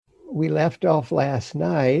we left off last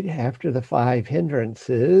night after the 5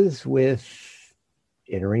 hindrances with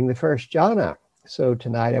entering the first jhana. So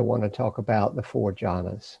tonight I want to talk about the 4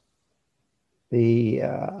 jhanas.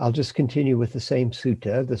 I'll just continue with the same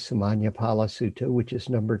sutta, the Samanyapala Sutta, which is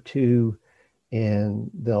number 2 in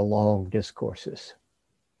the long discourses.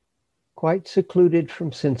 Quite secluded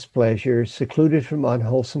from sense pleasures, secluded from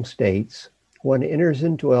unwholesome states, one enters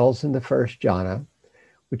and dwells in the first jhana,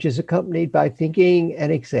 which is accompanied by thinking and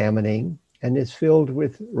examining, and is filled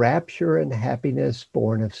with rapture and happiness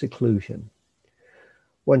born of seclusion.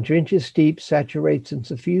 One drenches, steeps, saturates, and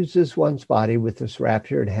suffuses one's body with this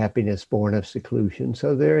rapture and happiness born of seclusion,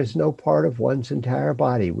 so there is no part of one's entire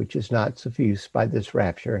body which is not suffused by this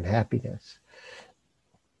rapture and happiness.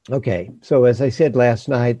 Okay, so as I said last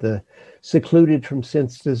night, the secluded from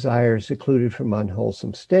sense desires, secluded from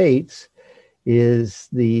unwholesome states, is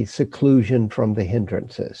the seclusion from the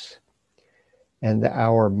hindrances. And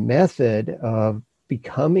our method of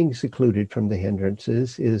becoming secluded from the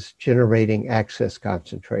hindrances is generating access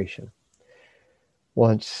concentration.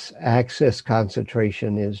 Once access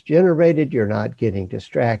concentration is generated, you're not getting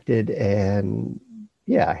distracted, and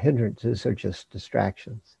hindrances are just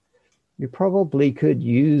distractions. You probably could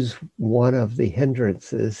use one of the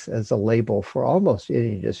hindrances as a label for almost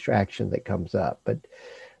any distraction that comes up, but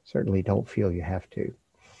certainly don't feel you have to.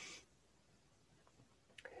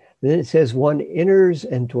 Then it says one enters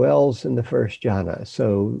and dwells in the first jhana.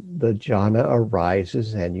 So the jhana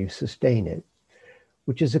arises and you sustain it,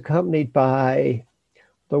 which is accompanied by,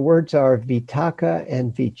 the words are vitaka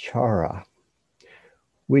and vichara,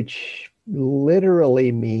 which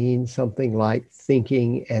literally means something like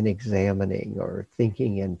thinking and examining or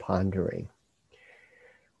thinking and pondering.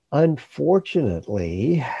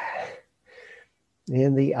 Unfortunately,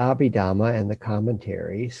 in the Abhidhamma and the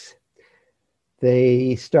commentaries,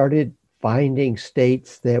 they started finding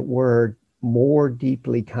states that were more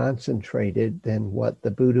deeply concentrated than what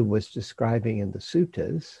the Buddha was describing in the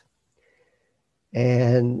suttas.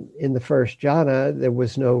 And in the first jhana, there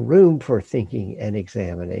was no room for thinking and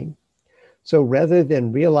examining. So rather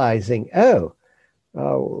than realizing,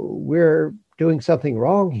 we're doing something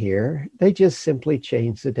wrong here, they just simply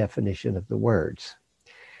changed the definition of the words.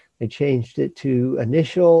 They changed it to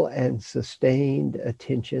initial and sustained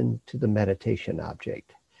attention to the meditation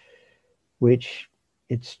object, which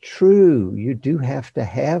it's true, you do have to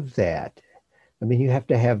have that. I mean, you have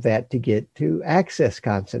to have that to get to access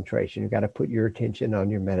concentration. You got to put your attention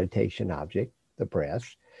on your meditation object, the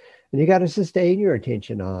breath, and you got to sustain your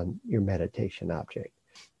attention on your meditation object.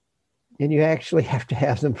 And you actually have to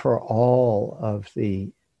have them for all of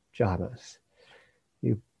the jhanas.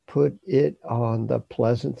 You put it on the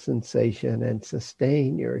pleasant sensation and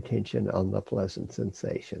sustain your attention on the pleasant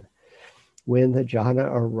sensation. When the jhana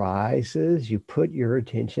arises, you put your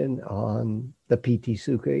attention on the piti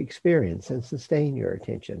sukha experience and sustain your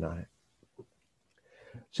attention on it.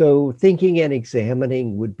 So thinking and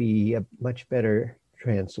examining would be a much better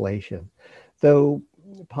translation, though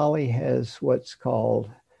Pali has what's called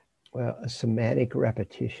a somatic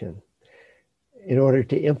repetition. In order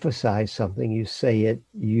to emphasize something, you say it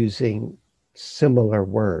using similar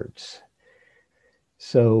words.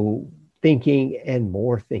 So thinking and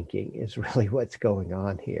more thinking is really what's going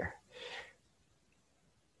on here.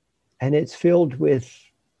 And it's filled with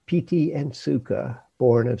piti and sukha,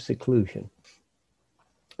 born of seclusion.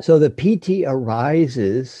 So the piti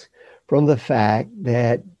arises from the fact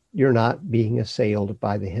that you're not being assailed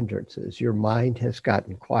by the hindrances. Your mind has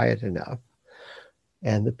gotten quiet enough,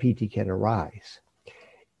 and the piti can arise.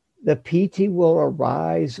 The piti will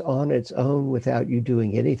arise on its own without you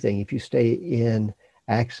doing anything if you stay in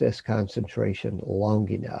access concentration long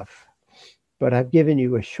enough. But I've given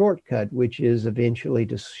you a shortcut, which is eventually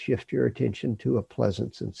to shift your attention to a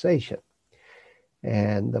pleasant sensation.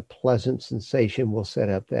 And the pleasant sensation will set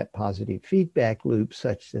up that positive feedback loop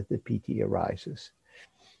such that the piti arises.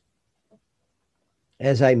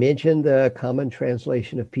 As I mentioned, the common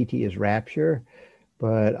translation of piti is rapture,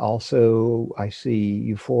 but also I see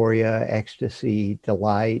euphoria, ecstasy,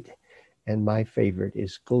 delight, and my favorite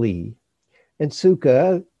is glee. And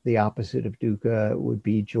sukha, the opposite of dukkha, would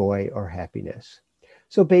be joy or happiness.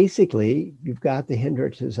 So basically, you've got the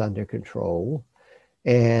hindrances under control,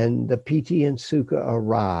 and the piti and sukha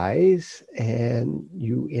arise, and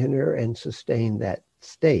you enter and sustain that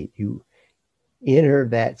state. You enter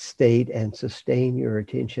that state and sustain your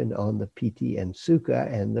attention on the piti and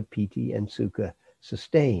sukha, and the piti and sukha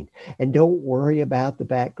sustain. And don't worry about the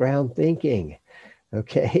background thinking,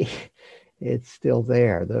 okay? It's still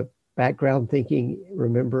there. The background thinking,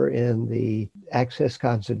 remember, in the access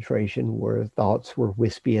concentration where thoughts were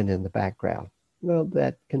wispiing in the background. Well,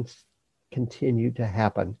 that can continue to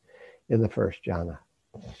happen in the first jhana.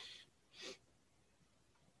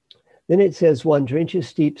 Then it says, one drenches,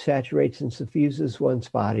 steeps, saturates, and suffuses one's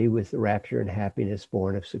body with the rapture and happiness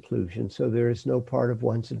born of seclusion. So there is no part of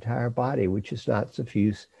one's entire body which is not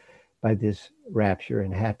suffused by this rapture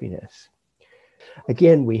and happiness.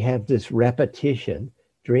 Again, we have this repetition: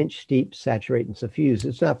 drench, steep, saturate, and suffuse.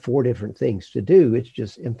 It's not four different things to do, it's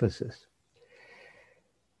just emphasis.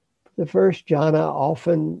 The first jhana,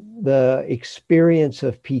 often the experience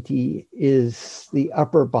of piti is the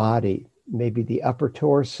upper body, maybe the upper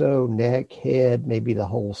torso, neck, head, maybe the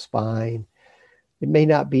whole spine. It may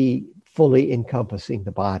not be fully encompassing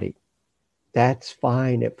the body. That's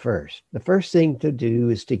fine at first. The first thing to do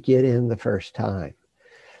is to get in the first time.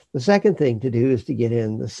 The second thing to do is to get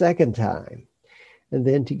in the second time, and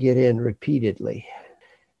then to get in repeatedly.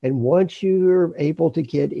 And once you're able to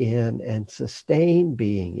get in and sustain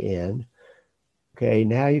being in, okay,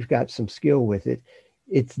 now you've got some skill with it.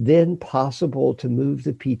 It's then possible to move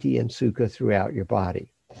the piti and sukha throughout your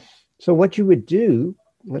body. So what you would do,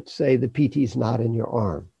 let's say the piti is not in your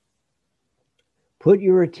arm. Put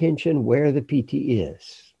your attention where the piti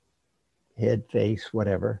is, head, face,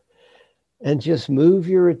 whatever, and just move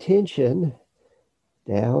your attention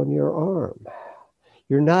down your arm.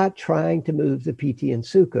 You're not trying to move the piti and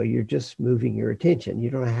sukha, you're just moving your attention. You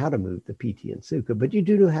don't know how to move the piti and sukha, but you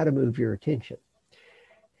do know how to move your attention.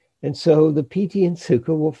 And so the piti and sukha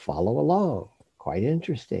will follow along. Quite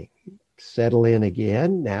interesting. Settle in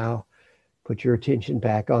again. Now put your attention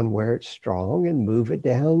back on where it's strong and move it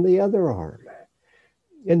down the other arm.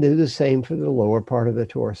 And do the same for the lower part of the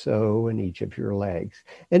torso and each of your legs.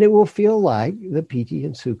 And it will feel like the piti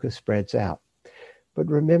and sukha spreads out. But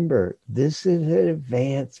remember, this is an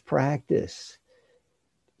advanced practice.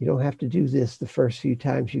 You don't have to do this the first few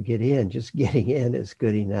times you get in. Just getting in is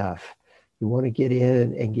good enough. You want to get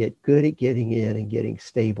in and get good at getting in and getting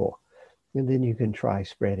stable. And then you can try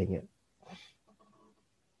spreading it.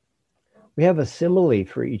 We have a simile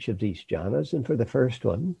for each of these jhanas. And for the first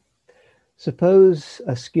one, suppose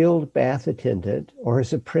a skilled bath attendant or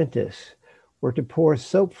his apprentice were to pour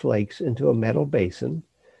soap flakes into a metal basin,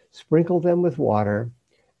 sprinkle them with water,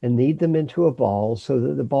 and knead them into a ball so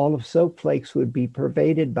that the ball of soap flakes would be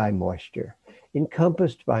pervaded by moisture,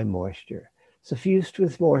 encompassed by moisture, suffused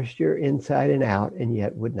with moisture inside and out, and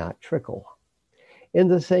yet would not trickle. In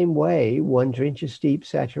the same way, one drenches, steeps,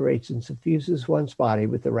 saturates, and suffuses one's body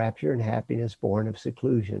with the rapture and happiness born of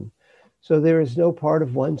seclusion. So there is no part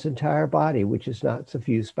of one's entire body which is not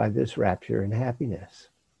suffused by this rapture and happiness.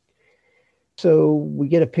 So we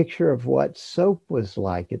get a picture of what soap was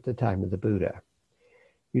like at the time of the Buddha.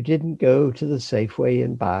 You didn't go to the Safeway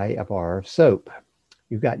and buy a bar of soap.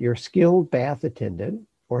 You got your skilled bath attendant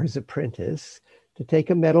or his apprentice to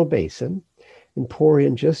take a metal basin and pour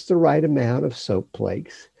in just the right amount of soap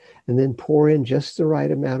flakes, and then pour in just the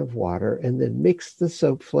right amount of water, and then mix the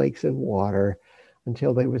soap flakes and water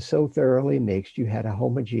until they were so thoroughly mixed you had a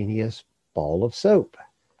homogeneous ball of soap.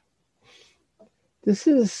 This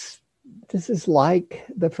is like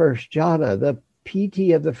the first jhana. The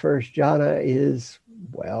piti of the first jhana is,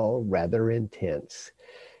 well, rather intense.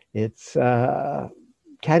 It's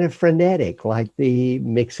kind of frenetic, like the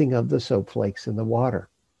mixing of the soap flakes in the water.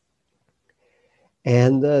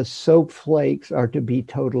 And the soap flakes are to be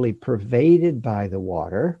totally pervaded by the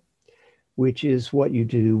water, which is what you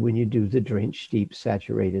do when you do the drench, steep,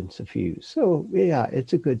 saturate, and suffuse. So yeah,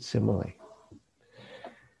 it's a good simile.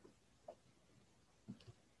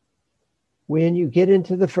 When you get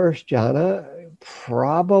into the first jhana,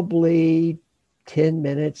 probably 10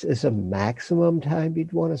 minutes is a maximum time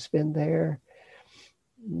you'd want to spend there.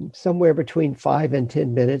 Somewhere between 5 and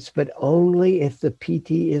 10 minutes, but only if the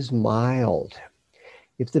piti is mild.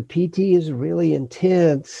 If the piti is really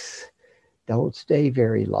intense, don't stay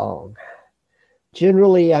very long.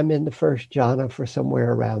 Generally, I'm in the first jhana for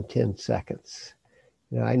somewhere around 10 seconds.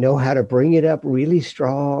 I know how to bring it up really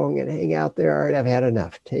strong and hang out there. All right, I've had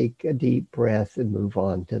enough. Take a deep breath and move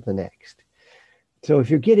on to the next. So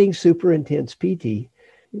if you're getting super intense piti,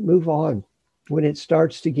 move on. When it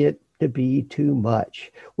starts to get to be too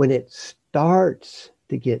much, when it starts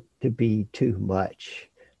to get to be too much,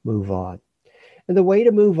 move on. And the way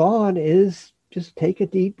to move on is just take a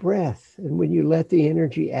deep breath. And when you let the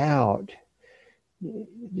energy out,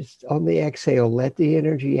 just on the exhale, let the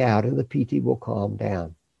energy out and the piti will calm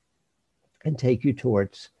down and take you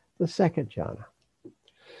towards the second jhana.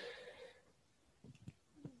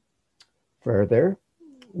 Further,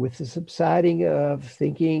 with the subsiding of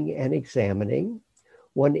thinking and examining,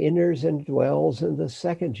 one enters and dwells in the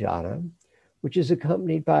second jhana, which is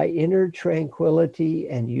accompanied by inner tranquility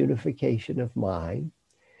and unification of mind,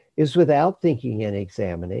 is without thinking and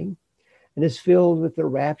examining, and is filled with the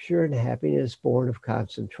rapture and happiness born of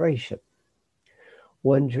concentration.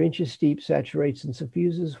 One drenches, steeps, saturates, and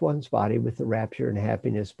suffuses one's body with the rapture and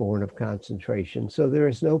happiness born of concentration. So there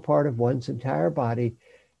is no part of one's entire body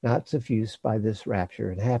not suffused by this rapture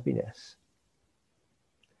and happiness.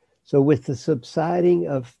 So with the subsiding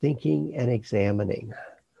of thinking and examining,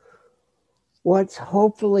 what's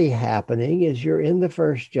hopefully happening is you're in the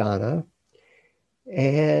first jhana,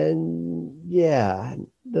 and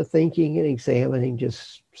the thinking and examining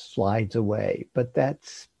just slides away. But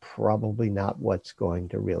that's probably not what's going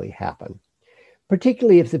to really happen.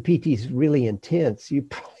 Particularly if the PT is really intense, you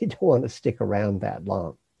probably don't want to stick around that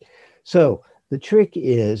long. So the trick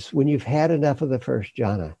is, when you've had enough of the first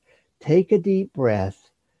jhana, take a deep breath,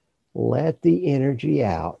 let the energy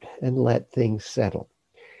out, and let things settle.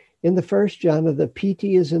 In the first jhana, the PT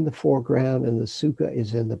is in the foreground and the sukha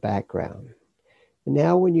is in the background. And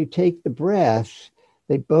now when you take the breath,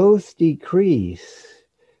 they both decrease,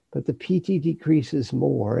 but the PT decreases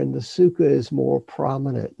more and the sukha is more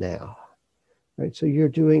prominent now. Right? So you're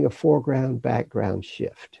doing a foreground-background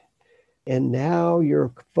shift. And now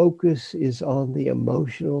your focus is on the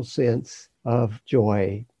emotional sense of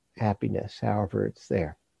joy, happiness, however it's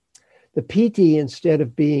there. The PT, instead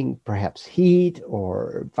of being perhaps heat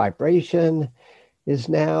or vibration, is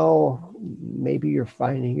now, maybe you're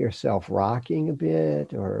finding yourself rocking a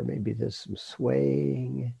bit, or maybe there's some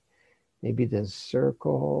swaying, maybe there's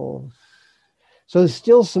circles. So there's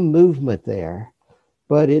still some movement there,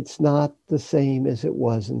 but it's not the same as it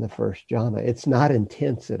was in the first jhana. It's not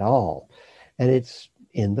intense at all, and it's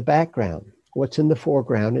in the background. What's in the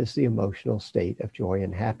foreground is the emotional state of joy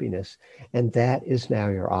and happiness, and that is now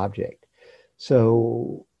your object.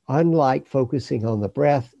 So unlike focusing on the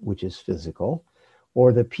breath, which is physical,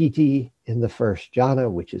 or the PT in the first jhana,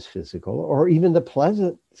 which is physical, or even the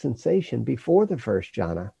pleasant sensation before the first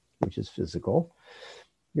jhana, which is physical,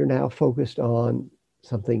 you're now focused on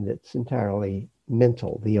something that's entirely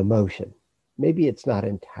mental, the emotion. Maybe it's not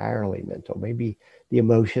entirely mental. Maybe the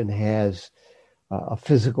emotion has a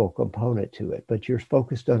physical component to it, but you're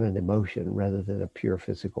focused on an emotion rather than a pure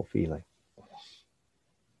physical feeling.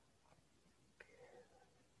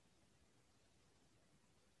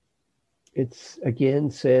 It's again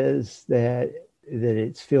says that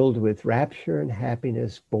it's filled with rapture and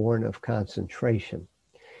happiness born of concentration.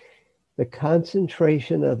 The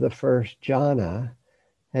concentration of the first jhana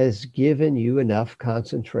has given you enough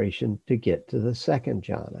concentration to get to the second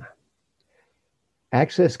jhana.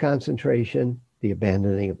 Access concentration, the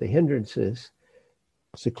abandoning of the hindrances,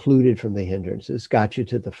 secluded from the hindrances, got you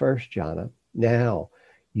to the first jhana. Now,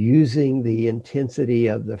 using the intensity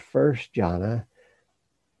of the first jhana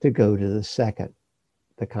to go to the second.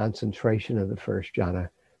 The concentration of the first jhana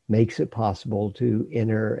makes it possible to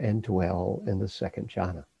enter and dwell in the second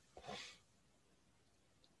jhana.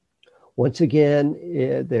 Once again,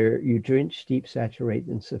 you drench, steep, saturate,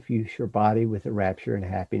 and suffuse your body with the rapture and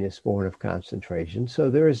happiness born of concentration. So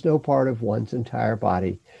there is no part of one's entire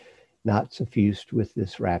body not suffused with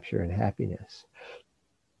this rapture and happiness.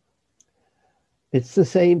 It's the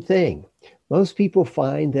same thing. Most people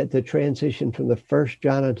find that the transition from the first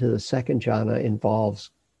jhana to the second jhana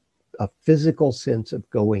involves a physical sense of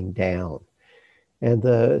going down. And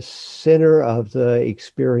the center of the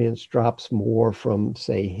experience drops more from,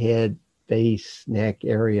 say, head, face, neck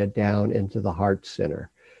area down into the heart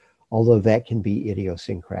center, although that can be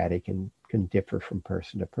idiosyncratic and can differ from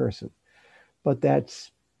person to person. But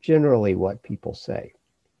that's generally what people say.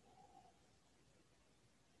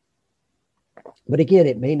 But again,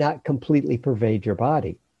 it may not completely pervade your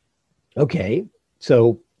body. Okay,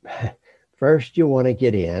 so first you want to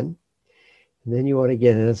get in, and then you want to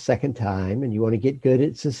get in a second time, and you want to get good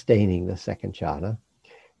at sustaining the second jhana.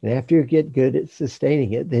 And after you get good at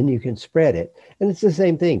sustaining it, then you can spread it. And it's the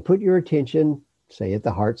same thing. Put your attention, say, at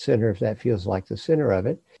the heart center, if that feels like the center of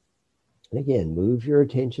it. And again, move your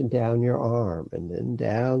attention down your arm and then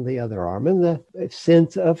down the other arm. And the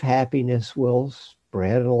sense of happiness will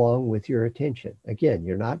spread along with your attention. Again,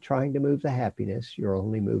 you're not trying to move the happiness. You're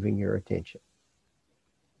only moving your attention.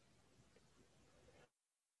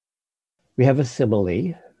 We have a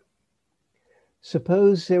simile.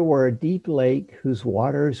 Suppose there were a deep lake whose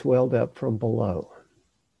waters welled up from below.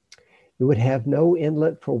 It would have no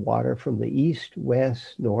inlet for water from the east,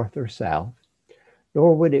 west, north, or south,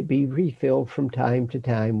 nor would it be refilled from time to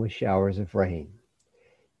time with showers of rain.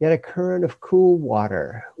 Yet a current of cool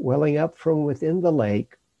water welling up from within the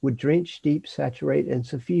lake would drench, steep, saturate, and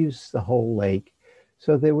suffuse the whole lake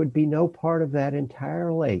So there would be no part of that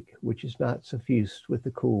entire lake which is not suffused with the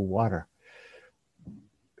cool water.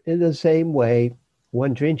 In the same way,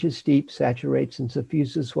 one drenches deep, saturates, and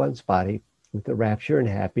suffuses one's body with the rapture and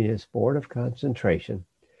happiness born of concentration,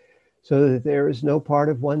 so that there is no part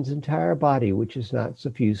of one's entire body which is not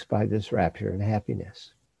suffused by this rapture and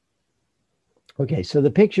happiness. Okay, so the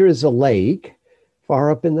picture is a lake far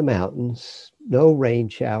up in the mountains, no rain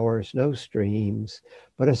showers, no streams,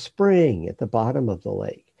 but a spring at the bottom of the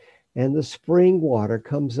lake. And the spring water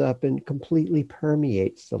comes up and completely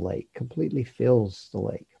permeates the lake, completely fills the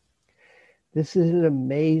lake. This is an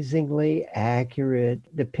amazingly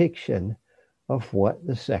accurate depiction of what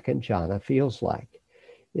the second jhana feels like.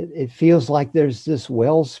 It feels like there's this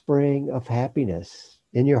wellspring of happiness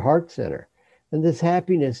in your heart center. And this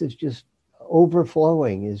happiness is just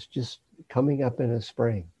overflowing, is just coming up in a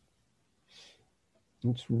spring.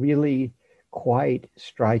 It's really quite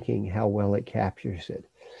striking how well it captures it.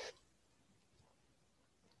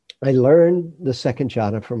 I learned the second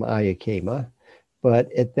jhana from Ayakema,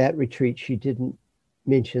 but at that retreat, she didn't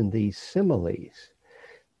mention these similes.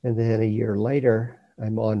 And then a year later,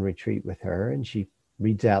 I'm on retreat with her, and she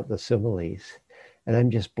reads out the similes, and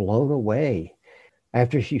I'm just blown away.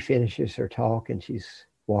 After she finishes her talk and she's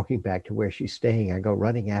walking back to where she's staying, I go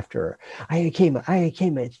running after her.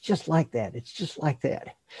 Ayakema, it's just like that. It's just like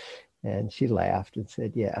that. And she laughed and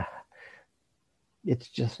said, yeah, it's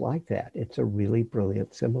just like that. It's a really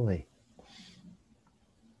brilliant simile.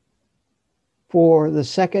 For the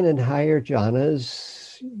second and higher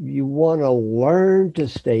jhanas, you want to learn to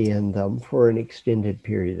stay in them for an extended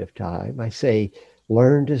period of time. I say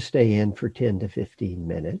learn to stay in for 10 to 15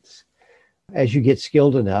 minutes. As you get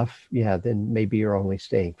skilled enough, then maybe you're only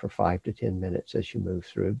staying for 5 to 10 minutes as you move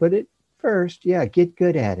through. But at first, get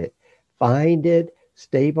good at it. Find it,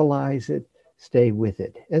 stabilize it, stay with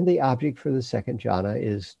it. And the object for the second jhana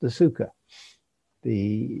is the sukha,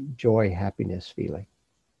 the joy, happiness feeling.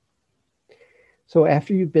 So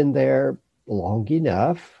after you've been there long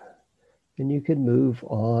enough, then you can move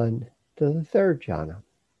on to the third jhana.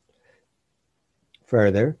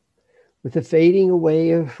 Further, with the fading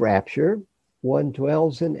away of rapture, one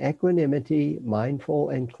dwells in equanimity, mindful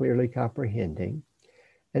and clearly comprehending,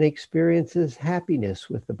 and experiences happiness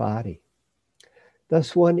with the body.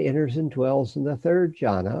 Thus one enters and dwells in the third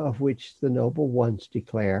jhana, of which the noble ones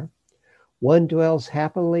declare, one dwells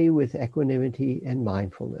happily with equanimity and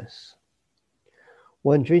mindfulness.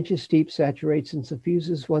 One drenches deep, saturates, and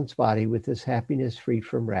suffuses one's body with this happiness free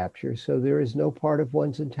from rapture, so there is no part of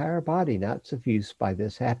one's entire body not suffused by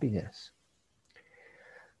this happiness.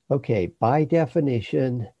 Okay, by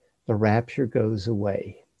definition, the rapture goes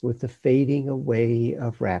away. With the fading away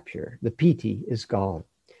of rapture, the piti is gone.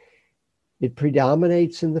 It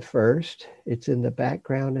predominates in the first, it's in the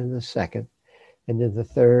background in the second, and in the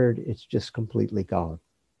third, it's just completely gone.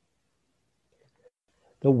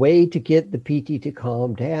 The way to get the piti to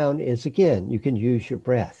calm down is, again, you can use your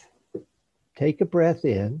breath. Take a breath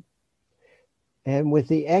in, and with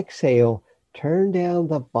the exhale, turn down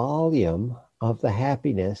the volume of the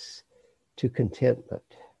happiness to contentment.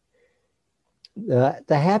 The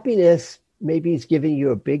happiness maybe is giving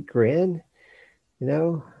you a big grin,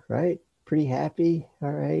 right? Pretty happy,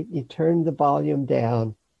 all right? You turn the volume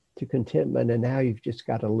down to contentment, and now you've just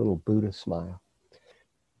got a little Buddha smile.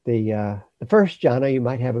 The first jhana, you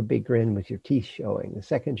might have a big grin with your teeth showing. The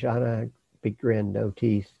second jhana, big grin, no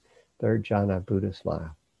teeth. Third jhana, Buddha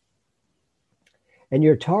smile. And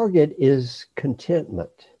your target is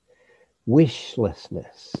contentment,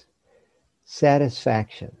 wishlessness,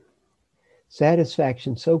 satisfaction.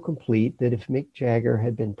 Satisfaction so complete that if Mick Jagger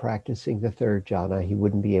had been practicing the third jhana, he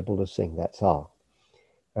wouldn't be able to sing that song.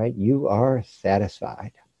 Right? You are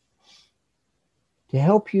satisfied. To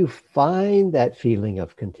help you find that feeling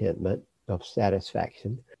of contentment, of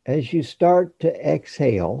satisfaction, as you start to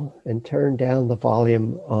exhale and turn down the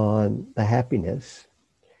volume on the happiness,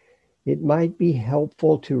 it might be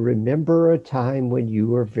helpful to remember a time when you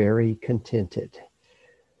were very contented.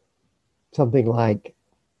 Something like,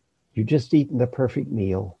 you just eaten the perfect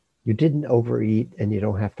meal, you didn't overeat, and you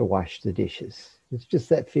don't have to wash the dishes. It's just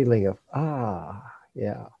that feeling of,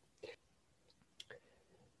 yeah.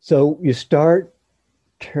 So you start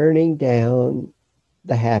turning down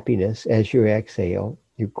the happiness as you exhale.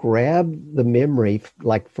 You grab the memory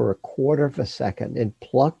like for a quarter of a second and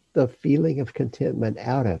pluck the feeling of contentment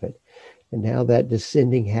out of it. And now that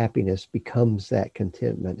descending happiness becomes that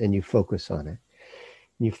contentment, and you focus on it.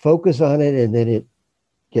 And you focus on it, and then it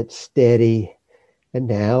gets steady, and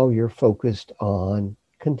now you're focused on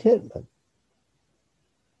contentment.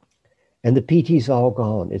 And the PT's all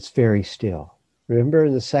gone. It's very still. Remember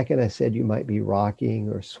in the second I said you might be rocking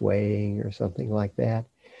or swaying or something like that?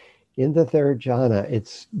 In the third jhana,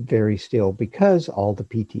 it's very still because all the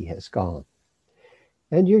PT has gone.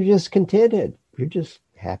 And you're just contented. You're just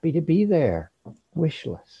happy to be there,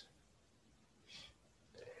 wishless.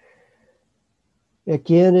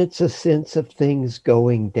 Again, it's a sense of things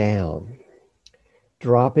going down,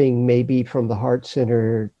 dropping maybe from the heart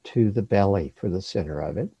center to the belly for the center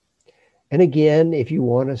of it. And again, if you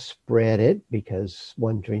want to spread it, because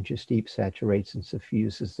one drenches deep, saturates, and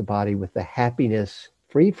suffuses the body with the happiness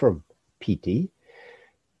free from PT,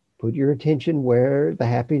 put your attention where the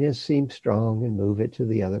happiness seems strong and move it to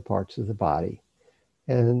the other parts of the body.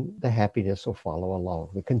 And the happiness will follow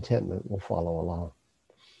along. The contentment will follow along.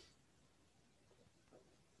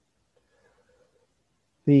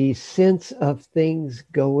 The sense of things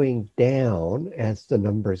going down as the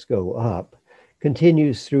numbers go up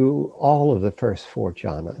continues through all of the first four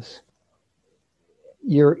jhanas.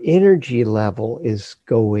 Your energy level is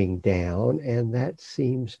going down, and that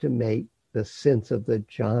seems to make the sense of the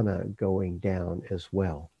jhana going down as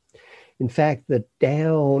well. In fact, the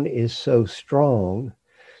down is so strong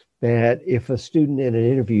that if a student in an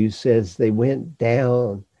interview says they went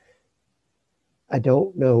down, I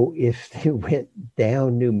don't know if they went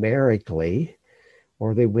down numerically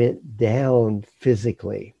or they went down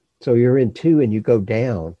physically. So you're in 2 and you go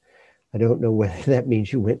down. I don't know whether that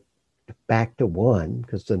means you went back to 1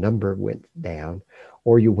 because the number went down,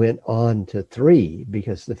 or you went on to 3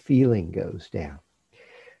 because the feeling goes down.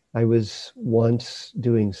 I was once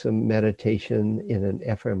doing some meditation in an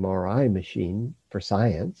fMRI machine for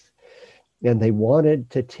science, and they wanted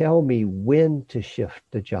to tell me when to shift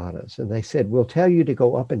the jhanas. And they said, we'll tell you to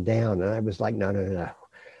go up and down. And I was like, no.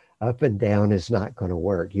 Up and down is not going to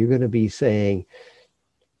work. You're going to be saying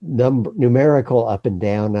numerical up and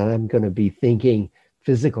down, and I'm going to be thinking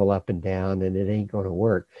physical up and down, and it ain't going to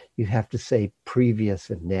work. You have to say previous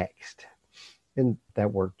and next. And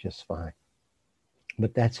that worked just fine.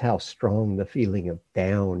 But that's how strong the feeling of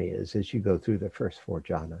down is as you go through the first four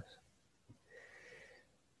jhanas.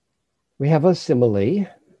 We have a simile.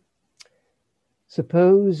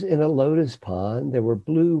 Suppose in a lotus pond there were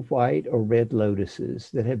blue, white, or red lotuses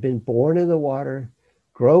that have been born in the water,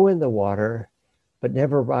 grow in the water, but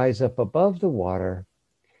never rise up above the water,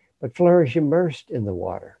 but flourish immersed in the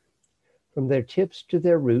water. From their tips to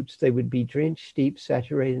their roots, they would be drenched, steeped,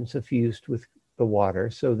 saturated, and suffused with the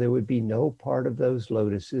water, so there would be no part of those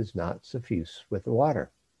lotuses not suffused with the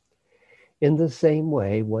water. In the same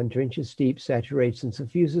way, one drenches deep, saturates, and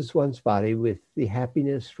suffuses one's body with the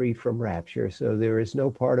happiness free from rapture, so there is no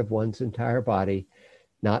part of one's entire body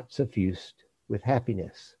not suffused with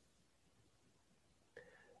happiness.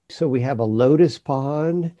 So we have a lotus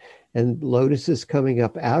pond and lotuses coming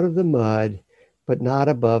up out of the mud, but not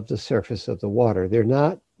above the surface of the water. They're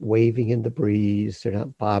not waving in the breeze. They're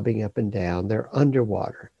not bobbing up and down. They're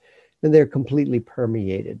underwater, and they're completely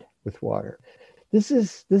permeated with water. This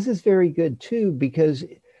is very good too, because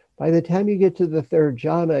by the time you get to the third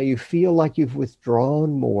jhana, you feel like you've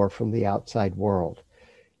withdrawn more from the outside world.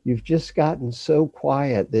 You've just gotten so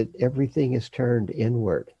quiet that everything is turned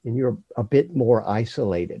inward, and you're a bit more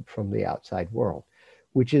isolated from the outside world,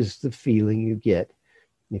 which is the feeling you get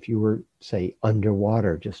if you were, say,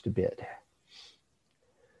 underwater just a bit.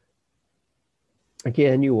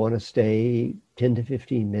 Again, you want to stay 10 to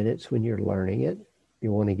 15 minutes when you're learning it.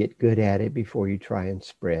 You want to get good at it before you try and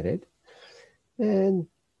spread it. And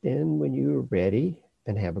then when you're ready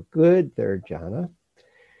and have a good third jhana,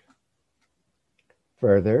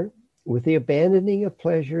 further, with the abandoning of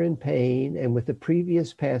pleasure and pain, and with the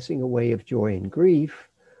previous passing away of joy and grief,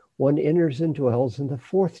 one enters and dwells in the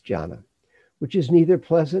fourth jhana, which is neither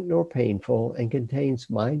pleasant nor painful and contains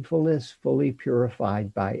mindfulness fully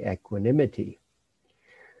purified by equanimity.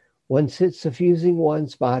 One sits suffusing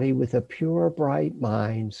one's body with a pure, bright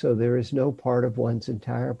mind, so there is no part of one's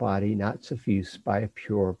entire body not suffused by a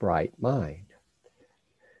pure, bright mind.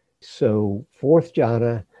 So, fourth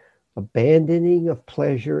jhana, abandoning of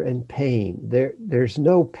pleasure and pain. There's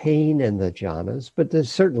no pain in the jhanas, but there's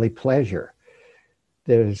certainly pleasure.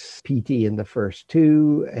 There's piti in the first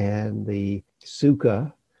 2 and the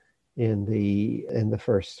sukha in the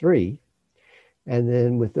first 3. And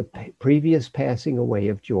then with the previous passing away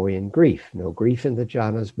of joy and grief. No grief in the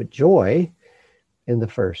jhanas, but joy in the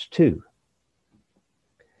first 2.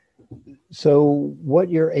 So what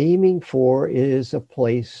you're aiming for is a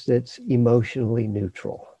place that's emotionally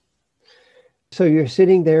neutral. So you're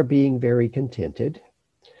sitting there being very contented.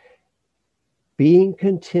 Being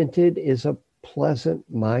contented is a pleasant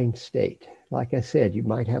mind state. Like I said, you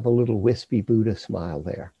might have a little wispy Buddha smile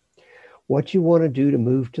there. What you want to do to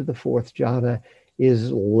move to the fourth jhana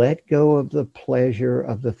is let go of the pleasure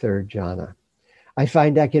of the third jhana. I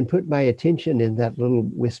find I can put my attention in that little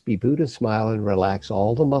wispy Buddha smile and relax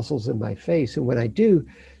all the muscles in my face. And when I do,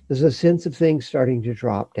 there's a sense of things starting to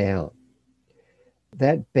drop down.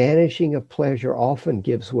 That banishing of pleasure often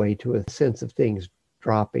gives way to a sense of things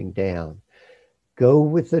dropping down. Go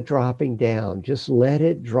with the dropping down. Just let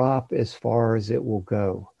it drop as far as it will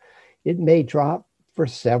go. It may drop for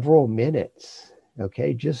several minutes.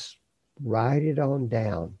 Okay, just ride it on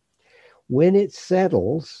down. When it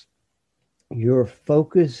settles, your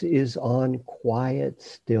focus is on quiet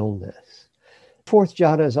stillness. Fourth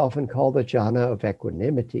jhana is often called the jhana of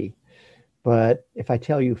equanimity. But if I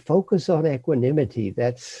tell you focus on equanimity,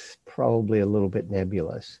 that's probably a little bit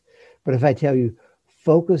nebulous. But if I tell you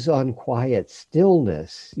focus on quiet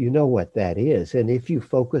stillness, you know what that is. And if you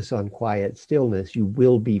focus on quiet stillness, you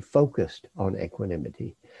will be focused on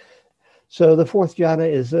equanimity. So the fourth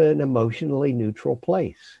jhana is an emotionally neutral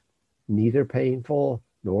place, neither painful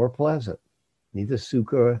nor pleasant, neither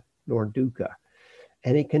sukha nor dukkha.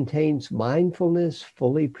 And it contains mindfulness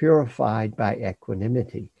fully purified by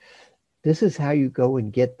equanimity. This is how you go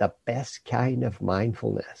and get the best kind of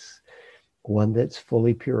mindfulness, one that's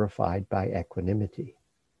fully purified by equanimity.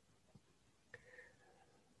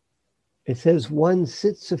 It says, one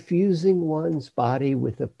sits suffusing one's body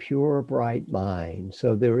with a pure, bright mind.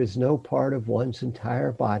 So there is no part of one's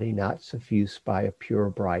entire body not suffused by a pure,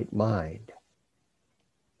 bright mind.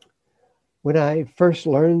 When I first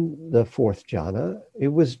learned the fourth jhana, it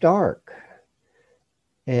was dark.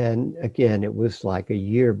 And again, it was like a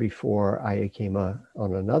year before I came on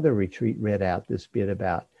another retreat, read out this bit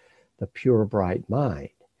about the pure, bright mind.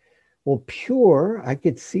 Well, pure, I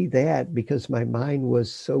could see that because my mind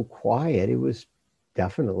was so quiet. It was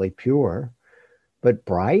definitely pure. But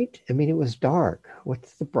bright, I mean, it was dark.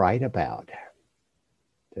 What's the bright about?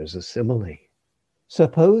 There's a simile.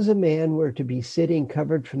 Suppose a man were to be sitting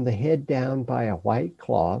covered from the head down by a white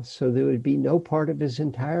cloth, so there would be no part of his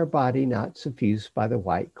entire body not suffused by the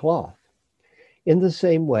white cloth. In the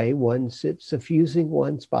same way, one sits suffusing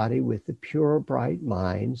one's body with the pure, bright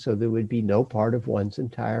mind, so there would be no part of one's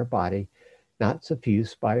entire body not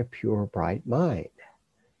suffused by a pure, bright mind.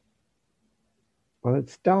 Well,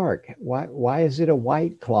 it's dark. Why is it a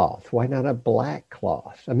white cloth? Why not a black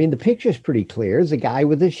cloth? I mean, the picture's pretty clear. It's a guy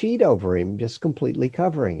with a sheet over him, just completely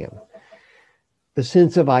covering him. The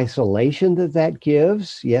sense of isolation that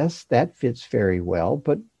gives, yes, that fits very well.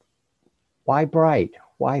 But why bright?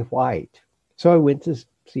 Why white? So I went to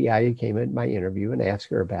see how you came at my interview and asked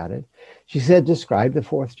her about it. She said, describe the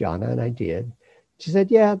fourth jhana, and I did. She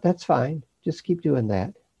said, yeah, that's fine. Just keep doing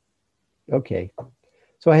that. Okay.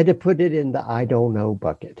 So I had to put it in the I don't know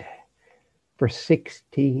bucket for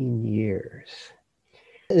 16 years.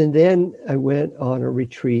 And then I went on a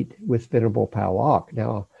retreat with Venerable Pao-ok.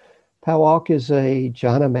 Now, Pao-ok is a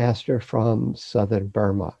jhana master from southern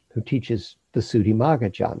Burma who teaches the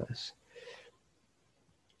Visuddhimagga jhanas.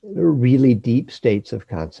 They're really deep states of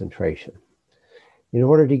concentration. In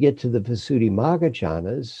order to get to the Visuddhimagga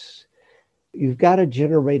jhanas, you've got to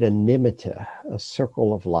generate a nimitta, a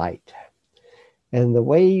circle of light. And the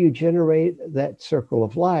way you generate that circle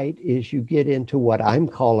of light is you get into what I'm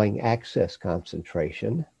calling access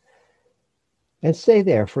concentration and stay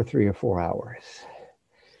there for 3 or 4 hours.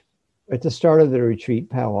 At the start of the retreat,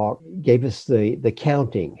 Pao-ok gave us the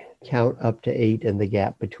counting. Count up to 8 and the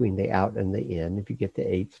gap between the out and the in. If you get to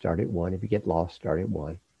 8, start at 1. If you get lost, start at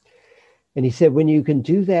 1. And he said, when you can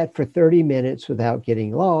do that for 30 minutes without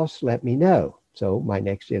getting lost, let me know. So my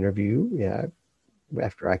next interview,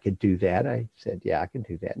 after I could do that, I said, yeah, I can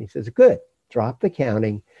do that. And he says, good, drop the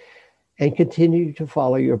counting and continue to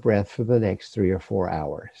follow your breath for the next 3 or 4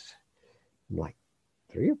 hours. I'm like,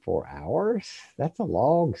 3 or 4 hours? That's a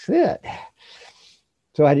long sit.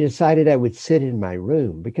 So I decided I would sit in my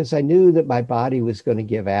room because I knew that my body was going to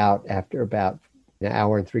give out after about an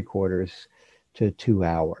hour and 3/4 to 2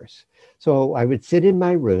 hours. So I would sit in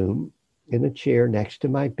my room in a chair next to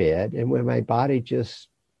my bed. And when my body just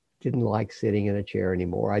didn't like sitting in a chair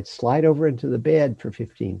anymore, I'd slide over into the bed for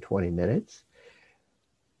 15, 20 minutes,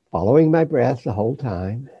 following my breath the whole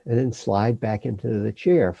time, and then slide back into the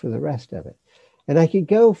chair for the rest of it. And I could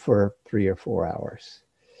go for 3 or 4 hours.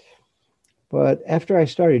 But after I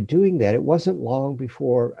started doing that, it wasn't long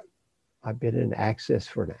before I've been in access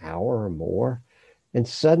for an hour or more. And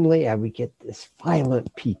suddenly I would get this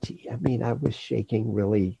violent PT. I mean, I was shaking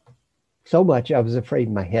really so much, I was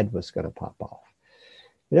afraid my head was going to pop off.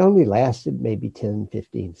 It only lasted maybe 10,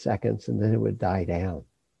 15 seconds, and then it would die down.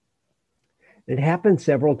 It happened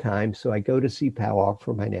several times, so I go to see Pao-ok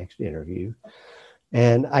for my next interview.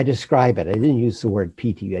 And I describe it. I didn't use the word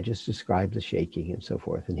piti. I just described the shaking and so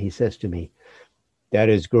forth. And he says to me, "That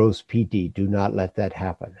is gross piti. Do not let that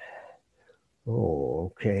happen."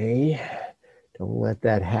 Oh, okay. Don't let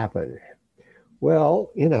that happen.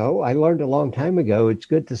 Well, I learned a long time ago, it's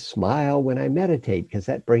good to smile when I meditate because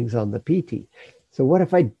that brings on the piti. So what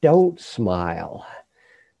if I don't smile?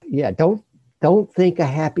 Yeah, don't think a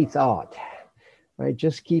happy thought. Right?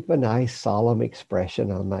 Just keep a nice solemn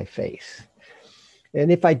expression on my face.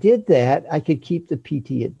 And if I did that, I could keep the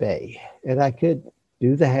piti at bay, and I could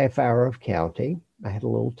do the half hour of counting. I had a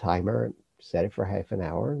little timer and set it for half an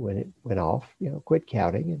hour. And when it went off, quit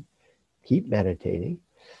counting and keep meditating.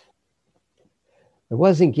 I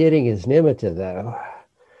wasn't getting as nimitta though,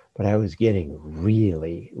 but I was getting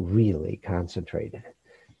really, really concentrated.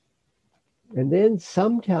 And then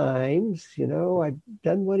sometimes, I've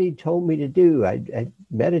done what he told me to do. I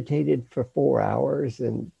meditated for 4 hours,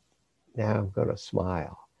 and now I'm going to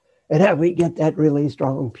smile. And I would get that really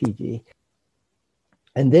strong piti.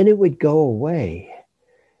 And then it would go away.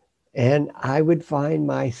 And I would find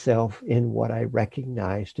myself in what I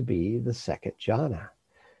recognize to be the second jhana.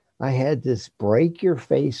 I had this break your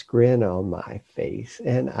face grin on my face,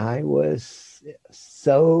 and I was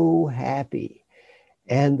so happy.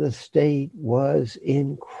 And the state was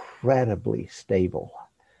incredibly stable.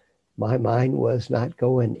 My mind was not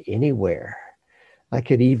going anywhere. I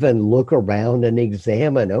could even look around and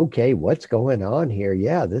examine, okay, what's going on here?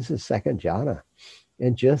 Yeah, this is second jhana.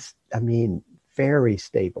 And just, very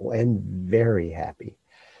stable and very happy.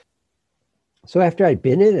 So after I'd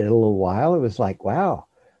been in it a little while, it was like, wow,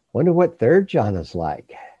 wonder what third jhana's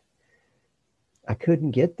like. I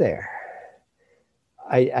couldn't get there.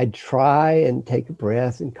 I'd try and take a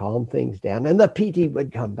breath and calm things down, and the piti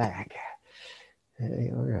would come back.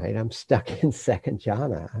 Hey, all right, I'm stuck in second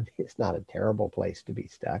jhana. It's not a terrible place to be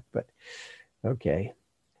stuck, but okay.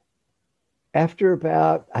 After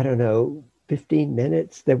about, 15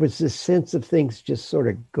 minutes, there was this sense of things just sort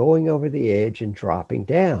of going over the edge and dropping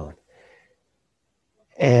down.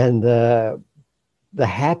 And the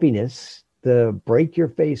happiness, the break your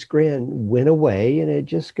face grin went away, and it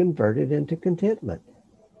just converted into contentment.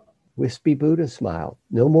 Wispy Buddha smile.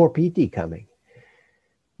 No more piti coming.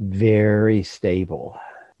 Very stable.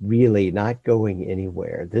 Really not going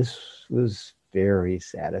anywhere. This was very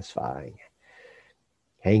satisfying.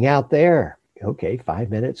 Hang out there. Okay, 5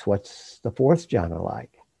 minutes. What's the fourth jhana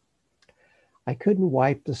like? I couldn't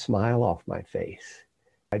wipe the smile off my face.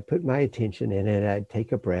 I'd put my attention in it. I'd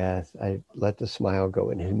take a breath. I'd let the smile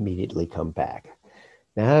go and immediately come back.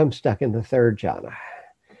 Now I'm stuck in the third jhana.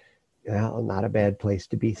 Well, not a bad place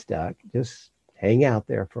to be stuck. Just hang out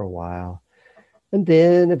there for a while. And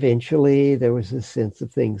then eventually there was a sense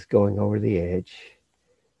of things going over the edge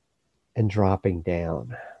and dropping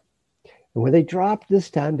down. And when they dropped this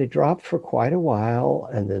time, they dropped for quite a while,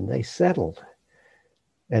 and then they settled.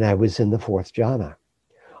 And I was in the fourth jhana.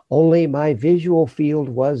 Only my visual field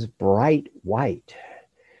was bright white.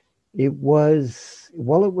 It was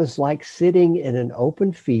like sitting in an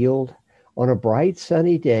open field on a bright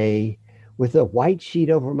sunny day with a white sheet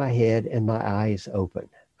over my head and my eyes open.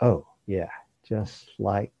 Oh, yeah, just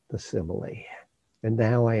like the simile. And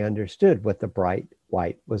now I understood what the bright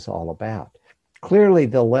white was all about. Clearly,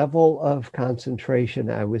 the level of concentration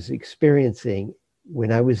I was experiencing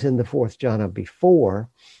when I was in the fourth jhana before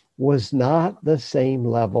was not the same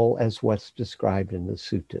level as what's described in the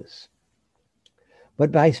suttas.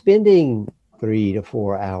 But by spending 3 to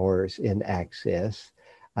 4 hours in access,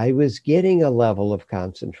 I was getting a level of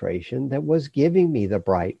concentration that was giving me the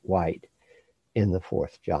bright white in the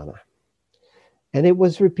fourth jhana. And it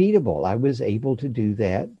was repeatable. I was able to do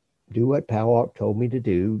that, do what Powwow told me to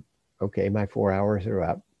do. Okay, my 4 hours are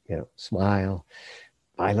up. Smile,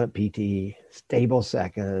 violent piti, stable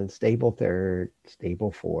second, stable third,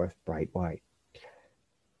 stable fourth, bright white.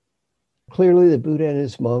 Clearly, the Buddha and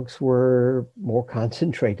his monks were more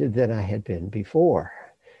concentrated than I had been before,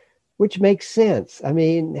 which makes sense.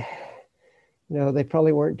 They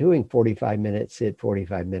probably weren't doing 45-minute sit,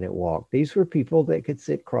 45-minute walk. These were people that could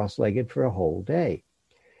sit cross-legged for a whole day.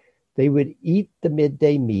 They would eat the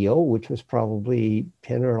midday meal, which was probably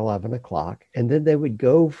 10 or 11 o'clock, and then they would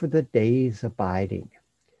go for the day's abiding.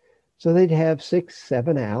 So they'd have 6,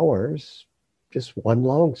 7 hours, just one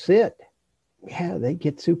long sit. Yeah, they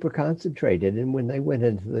get super concentrated. And when they went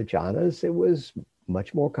into the jhanas, it was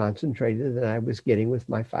much more concentrated than I was getting with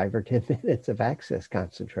my 5 or 10 minutes of access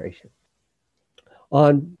concentration.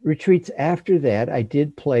 On retreats after that, I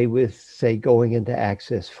did play with, say, going into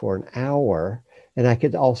access for an hour, and I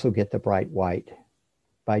could also get the bright white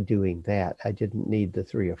by doing that. I didn't need the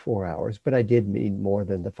 3 or 4 hours, but I did need more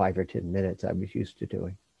than the 5 or 10 minutes I was used to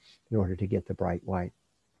doing in order to get the bright white.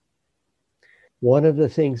 One of the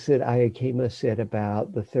things that Ayakema said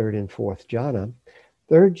about the third and fourth jhana,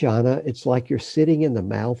 third jhana, it's like you're sitting in the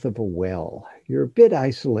mouth of a well. You're a bit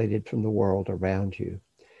isolated from the world around you.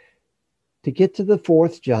 To get to the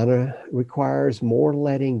fourth jhana requires more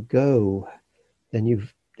letting go than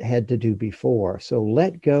you've had to do before. So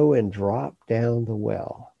let go and drop down the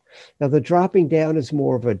well. Now, the dropping down is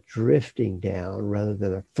more of a drifting down rather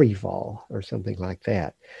than a free fall or something like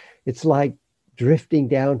that. It's like drifting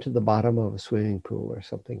down to the bottom of a swimming pool or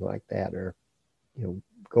something like that, or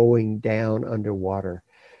going down underwater.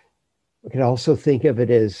 We can also think of it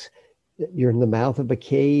as you're in the mouth of a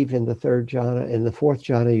cave in the third jhana. In the fourth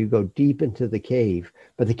jhana, you go deep into the cave,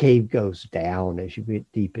 but the cave goes down as you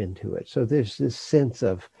get deep into it. So there's this sense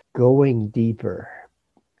of going deeper,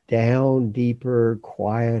 down deeper,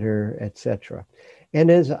 quieter, etc.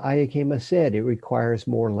 And as Ayakema said, it requires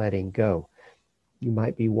more letting go. You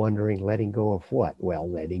might be wondering, letting go of what? Well,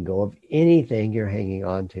 letting go of anything you're hanging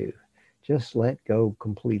on to. Just let go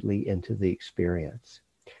completely into the experience.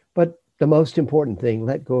 But the most important thing,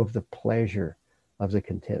 let go of the pleasure of the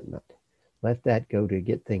contentment. Let that go to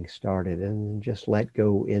get things started, and just let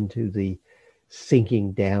go into the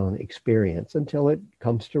sinking down experience until it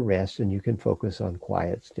comes to rest and you can focus on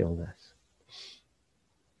quiet stillness.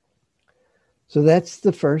 So that's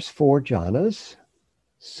the first 4 jhanas,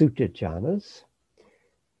 sutta jhanas.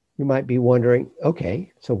 You might be wondering,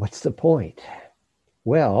 okay, so what's the point?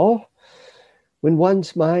 Well, when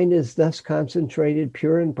one's mind is thus concentrated,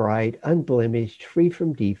 pure and bright, unblemished, free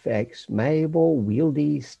from defects, malleable,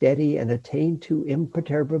 wieldy, steady, and attained to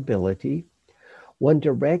imperturbability, one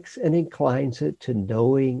directs and inclines it to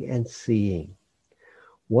knowing and seeing.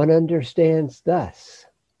 One understands thus: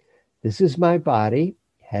 this is my body,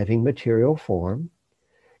 having material form,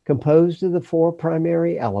 composed of the 4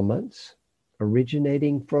 primary elements,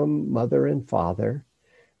 originating from mother and father,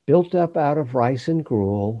 built up out of rice and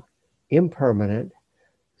gruel, impermanent,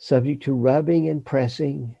 subject to rubbing and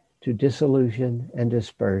pressing, to dissolution and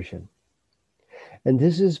dispersion. And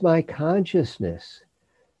this is my consciousness,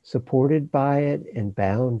 supported by it and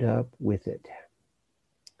bound up with it.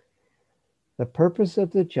 The purpose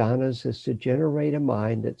of the jhanas is to generate a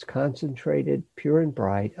mind that's concentrated, pure and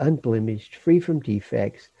bright, unblemished, free from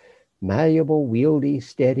defects, malleable, wieldy,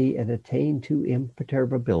 steady, and attained to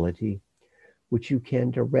imperturbability, which you can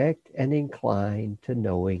direct and incline to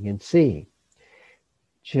knowing and seeing.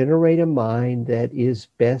 Generate a mind that is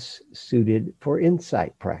best suited for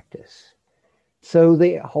insight practice. So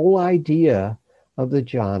the whole idea of the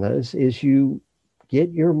jhanas is you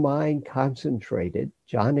get your mind concentrated,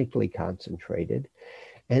 jhanically concentrated,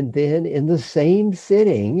 and then in the same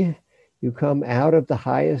sitting, you come out of the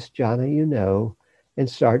highest jhana you know and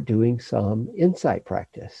start doing some insight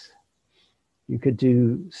practice. You could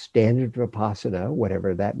do standard vipassana,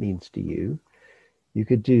 whatever that means to you. You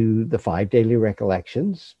could do the 5 daily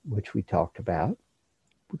recollections, which we talked about.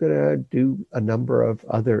 We're going to do a number of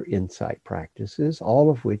other insight practices, all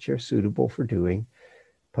of which are suitable for doing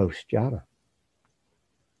post-jhana.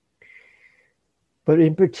 But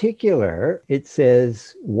in particular, it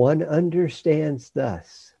says, one understands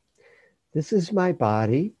thus: this is my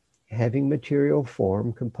body, having material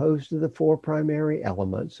form, composed of the 4 primary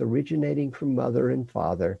elements, originating from mother and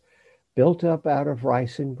father, built up out of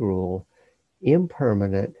rice and gruel,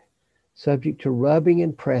 impermanent, subject to rubbing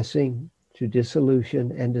and pressing, to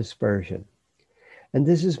dissolution and dispersion. And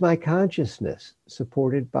this is my consciousness,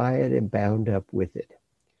 supported by it and bound up with it.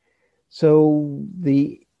 So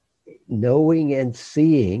the knowing and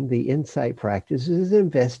seeing, the insight practice, is an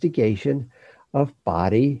investigation of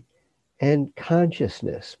body and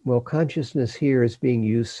consciousness. Well, consciousness here is being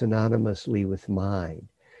used synonymously with mind.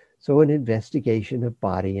 So an investigation of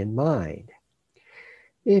body and mind.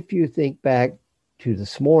 If you think back to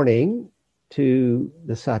this morning, to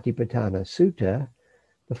the Satipatthana Sutta,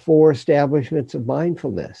 the 4 establishments of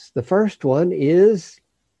mindfulness. The first one is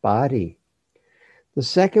body. The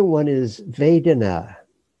second one is Vedana.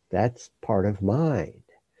 That's part of mind.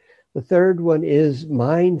 The third one is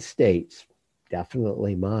mind states.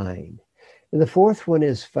 Definitely mind. And the fourth one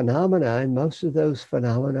is phenomena, and most of those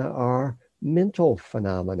phenomena are mental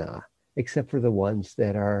phenomena, except for the ones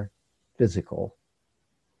that are physical.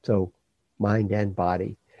 So mind and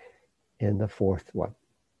body in the fourth one.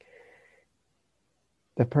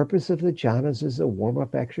 The purpose of the jhanas is a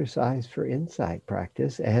warm-up exercise for insight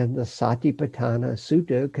practice, and the Satipatthana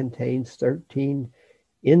Sutta contains 13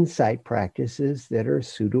 insight practices that are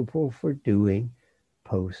suitable for doing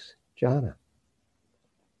post-jhana.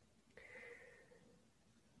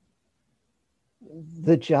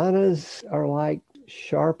 The jhanas are like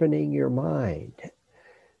sharpening your mind.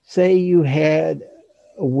 Say you had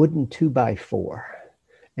a wooden 2x4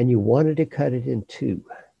 and you wanted to cut it in two,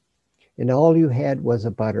 and all you had was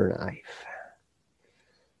a butter knife.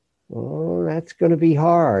 Oh, that's going to be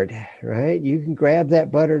hard, right? You can grab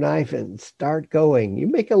that butter knife and start going. You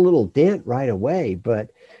make a little dent right away,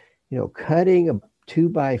 but cutting a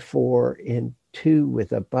 2x4 in two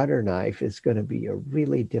with a butter knife is going to be a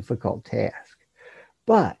really difficult task.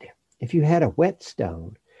 But if you had a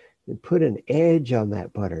whetstone and put an edge on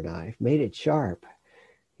that butter knife, made it sharp,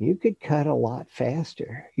 you could cut a lot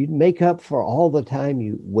faster. You'd make up for all the time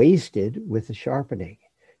you wasted with the sharpening.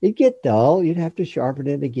 It'd get dull. You'd have to sharpen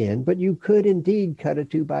it again, but you could indeed cut a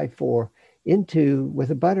 2x4 in two with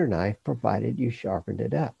a butter knife, provided you sharpened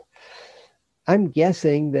it up. I'm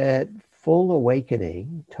guessing that full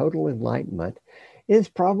awakening, total enlightenment, is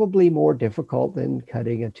probably more difficult than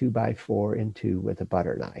cutting a 2x4 in two with a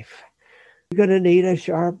butter knife. You're going to need a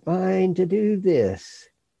sharp mind to do this.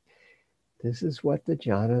 This is what the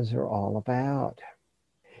jhanas are all about.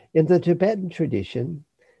 In the Tibetan tradition,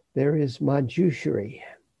 there is Manjushri,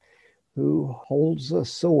 who holds a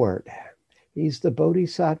sword. He's the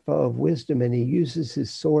bodhisattva of wisdom, and he uses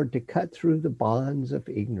his sword to cut through the bonds of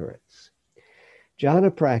ignorance.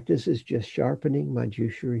 Jhana practice is just sharpening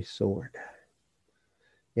Manjushri's sword.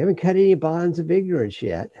 You haven't cut any bonds of ignorance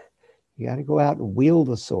yet. You got to go out and wield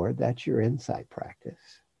the sword. That's your insight practice.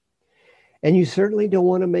 And you certainly don't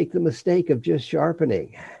want to make the mistake of just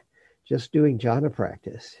sharpening, just doing jhana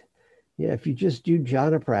practice. Yeah, if you just do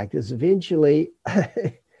jhana practice, eventually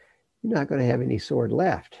you're not going to have any sword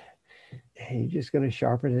left. You're just going to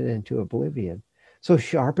sharpen it into oblivion. So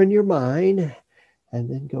sharpen your mind and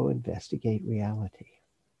then go investigate reality.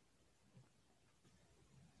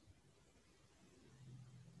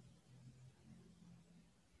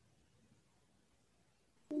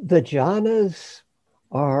 The jhanas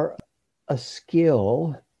are a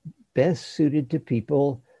skill best suited to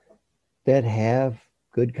people that have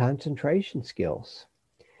good concentration skills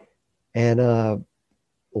and a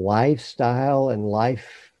lifestyle and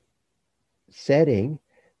life setting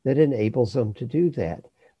that enables them to do that.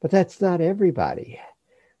 But that's not everybody.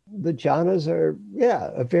 The jhanas are,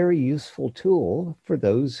 a very useful tool for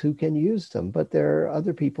those who can use them, but there are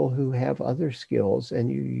other people who have other skills, and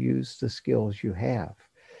you use the skills you have.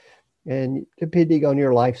 And depending on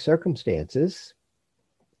your life circumstances,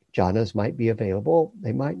 jhanas might be available,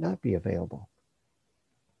 they might not be available.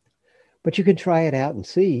 But you can try it out and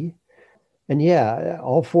see. And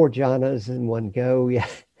all 4 jhanas in one go,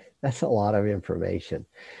 that's a lot of information.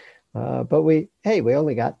 But we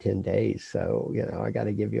only got 10 days. So, I got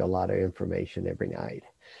to give you a lot of information every night.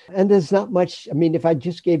 And there's not much, if I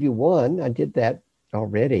just gave you one, I did that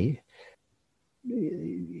already.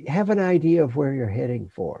 Have an idea of where you're heading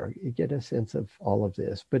for. You get a sense of all of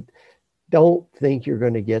this, but don't think you're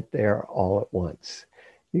going to get there all at once.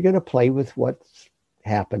 You're going to play with what's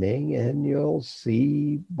happening and you'll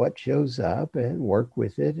see what shows up and work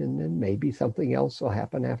with it. And then maybe something else will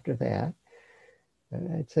happen after that.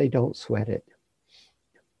 I'd say don't sweat it.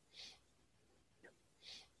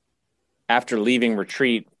 After leaving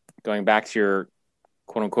retreat, going back to your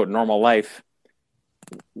quote unquote normal life,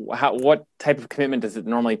 what type of commitment does it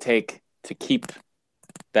normally take to keep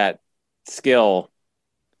that skill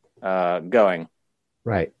going?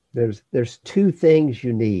 Right. There's 2 things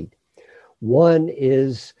you need. One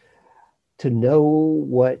is to know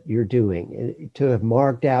what you're doing, to have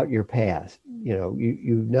marked out your path.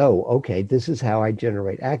 You know, okay, this is how I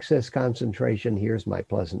generate access concentration. Here's my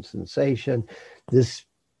pleasant sensation. This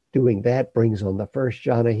doing that brings on the first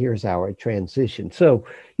jhana. Here's how I transition. So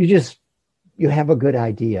you have a good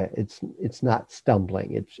idea. It's not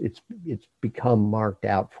stumbling. It's become marked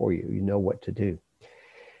out for you. You know what to do.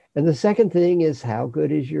 And the second thing is, how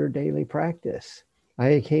good is your daily practice?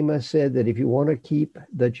 Ayakema said that if you want to keep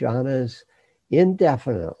the jhanas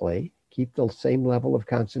indefinitely, keep the same level of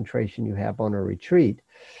concentration you have on a retreat,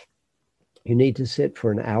 you need to sit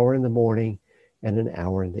for an hour in the morning and an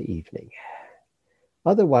hour in the evening.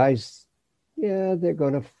 Otherwise, they're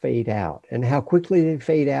going to fade out. And how quickly they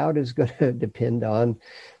fade out is going to depend on,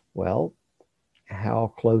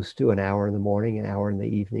 how close to an hour in the morning, an hour in the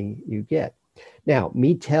evening you get. Now,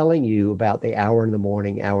 me telling you about the hour in the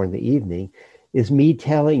morning, hour in the evening is me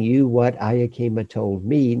telling you what Ayakema told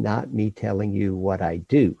me, not me telling you what I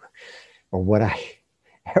do or what I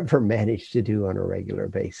ever manage to do on a regular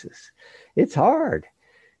basis. It's hard.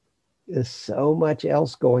 There's so much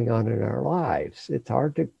else going on in our lives. It's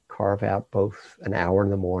hard to carve out both an hour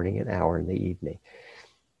in the morning and an hour in the evening.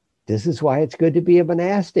 this is why it's good to be a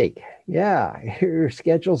monastic. Yeah, your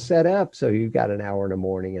schedule's set up so you've got an hour in the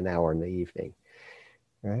morning, an hour in the evening,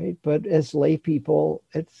 right? But as lay people,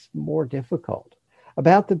 it's more difficult.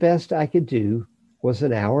 About the best I could do was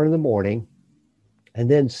an hour in the morning, and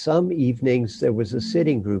then some evenings there was a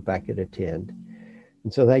sitting group I could attend.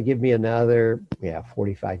 And so that gave me another,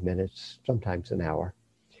 45 minutes, sometimes an hour.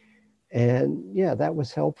 And yeah, that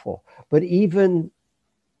was helpful. But even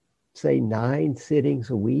say 9 sittings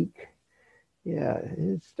a week,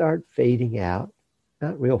 it'd start fading out.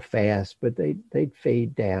 Not real fast, but they'd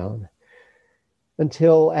fade down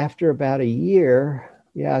until after about a year,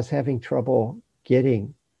 I was having trouble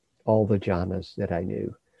getting all the jhanas that I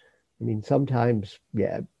knew. I mean, sometimes,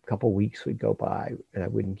 a couple weeks would go by and I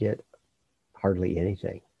wouldn't get hardly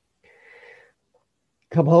anything.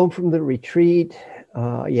 Come home from the retreat.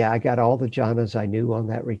 I got all the jhanas I knew on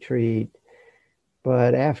that retreat.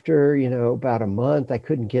 But after, about a month, I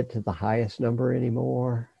couldn't get to the highest number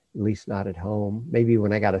anymore, at least not at home. Maybe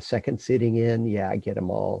when I got a second sitting in, I get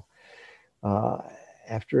them all.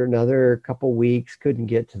 After another couple weeks, couldn't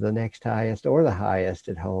get to the next highest or the highest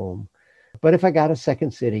at home. But if I got a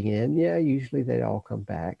second sitting in, usually they'd all come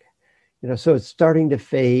back. So it's starting to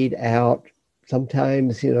fade out.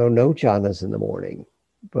 Sometimes, no jhanas in the morning.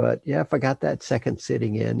 But if I got that second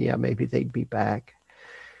sitting in, maybe they'd be back.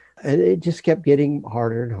 And it just kept getting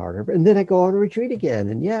harder and harder. And then I go on a retreat again,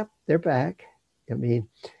 and they're back. I mean,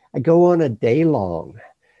 I go on a day long,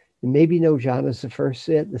 and maybe no jhanas the first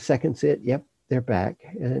sit, the second sit, they're back.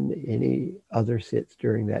 And any other sits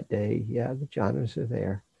during that day, the jhanas are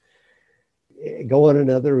there. Go on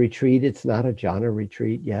another retreat, it's not a jhana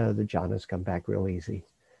retreat. The jhanas come back real easy.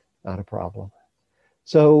 Not a problem.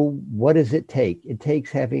 So what does it take? It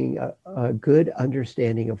takes having a good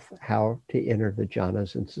understanding of how to enter the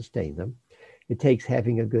jhanas and sustain them. It takes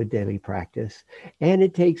having a good daily practice. And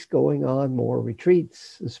it takes going on more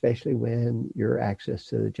retreats, especially when your access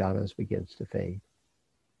to the jhanas begins to fade.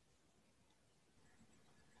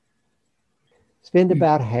 Spend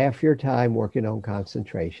about half your time working on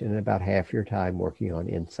concentration and about half your time working on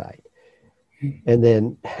insight. And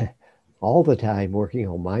then all the time working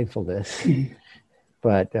on mindfulness.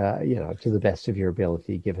 But, to the best of your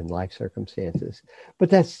ability, given life circumstances. But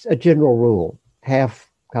that's a general rule, half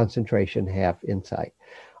concentration, half insight.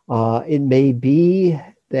 It may be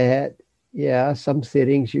that, some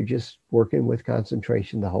sittings you're just working with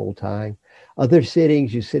concentration the whole time. Other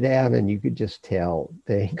sittings you sit down and you could just tell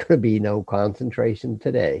there ain't going to be no concentration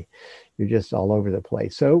today. You're just all over the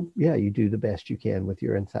place. So, you do the best you can with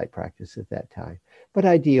your insight practice at that time. But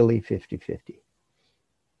ideally 50-50.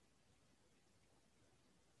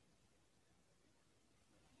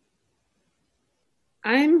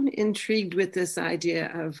 I'm intrigued with this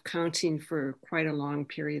idea of counting for quite a long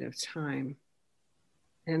period of time.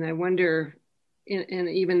 And I wonder, and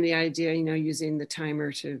even the idea, using the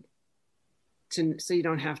timer to so you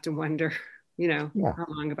don't have to wonder, how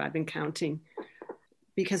long have I been counting?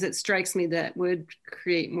 Because it strikes me that would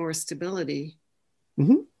create more stability.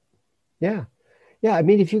 Mm-hmm. Yeah. I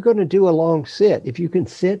mean, if you're going to do a long sit, if you can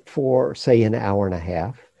sit for, say, an hour and a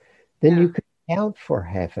half, then you can count for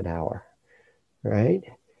half an hour. Right?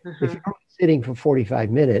 If you're sitting for 45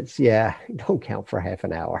 minutes, don't count for half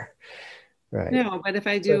an hour. Right. No, but if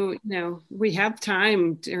I do, we have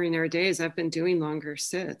time during our days. I've been doing longer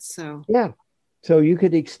sits. So so you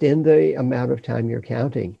could extend the amount of time you're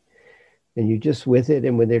counting, and you just with it.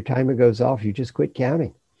 And when their timer goes off, you just quit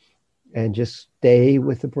counting and just stay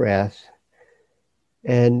with the breath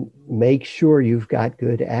and make sure you've got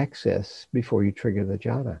good access before you trigger the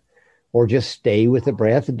jhana. Or just stay with the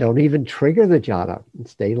breath and don't even trigger the jhana and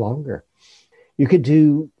stay longer. You could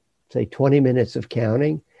do, say, 20 minutes of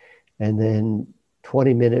counting and then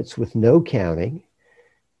 20 minutes with no counting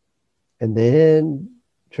and then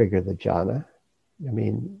trigger the jhana. I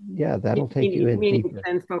mean, that'll take you in deeper.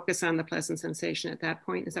 And focus on the pleasant sensation at that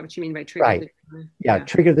point. Is that what you mean by trigger? Right. The jhana?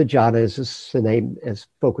 Trigger the jhana is just the name as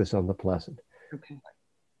focus on the pleasant. Okay.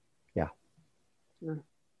 Yeah.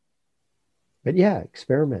 But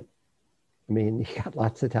experiment. I mean, you got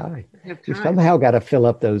lots of time. You somehow got to fill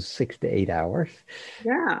up those 6 to 8 hours.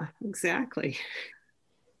 Yeah, exactly.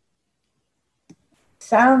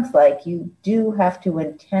 Sounds like you do have to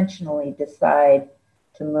intentionally decide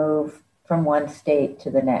to move from one state to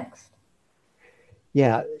the next.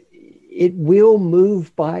 Yeah, it will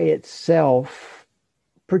move by itself,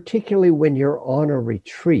 particularly when you're on a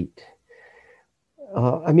retreat.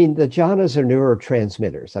 I mean, the jhanas are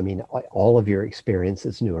neurotransmitters. I mean, all of your experience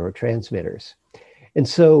is neurotransmitters. And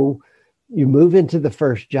so you move into the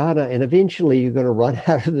first jhana, and eventually you're going to run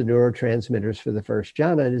out of the neurotransmitters for the first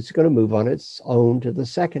jhana, and it's going to move on its own to the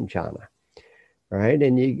second jhana, right?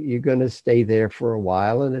 And you're going to stay there for a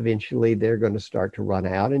while, and eventually they're going to start to run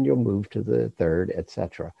out, and you'll move to the third,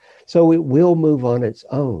 etc. So it will move on its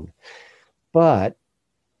own. But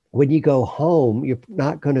when you go home, you're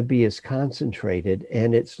not going to be as concentrated,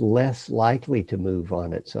 and it's less likely to move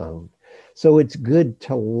on its own. So it's good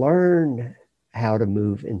to learn how to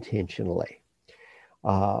move intentionally.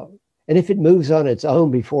 And if it moves on its own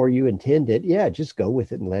before you intend it, yeah, just go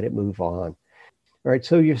with it and let it move on. All right,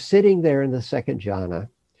 so you're sitting there in the second jhana,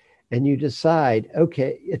 and you decide,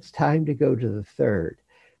 okay, it's time to go to the third.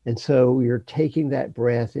 And so you're taking that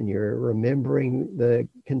breath and you're remembering the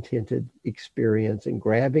contented experience and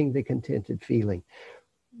grabbing the contented feeling.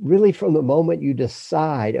 Really, from the moment you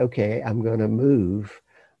decide, okay, I'm going to move,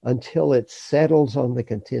 until it settles on the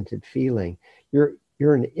contented feeling, you're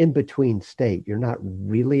in an in-between state. You're not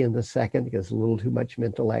really in the second because a little too much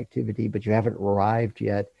mental activity, but you haven't arrived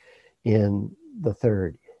yet in the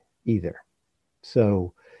third either.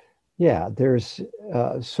 So yeah, there's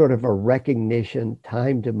sort of a recognition,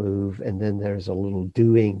 time to move, and then there's a little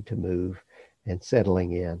doing to move and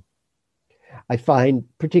settling in. I find,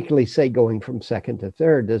 particularly, say, going from second to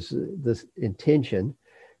third, there's this intention.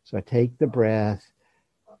 So I take the breath.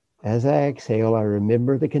 As I exhale, I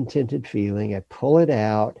remember the contented feeling. I pull it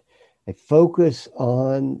out. I focus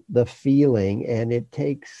on the feeling, and it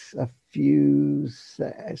takes a few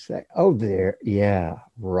seconds. Oh, there. Yeah,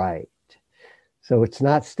 right. So it's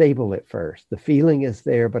not stable at first. The feeling is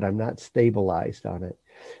there, but I'm not stabilized on it.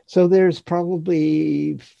 So there's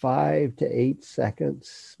probably 5 to 8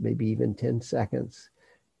 seconds, maybe even 10 seconds,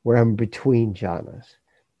 where I'm between jhanas.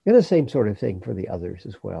 And the same sort of thing for the others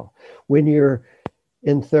as well. When you're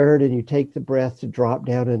in third and you take the breath to drop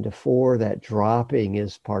down into 4, that dropping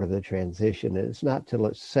is part of the transition. And it's not till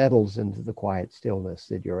it settles into the quiet stillness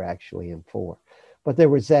that you're actually in 4. But there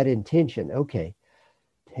was that intention. Okay,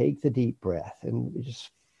 take the deep breath, and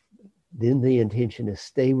then the intention is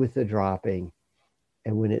stay with the dropping.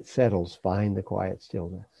 And when it settles, find the quiet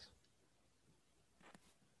stillness.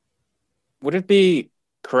 Would it be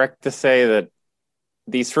correct to say that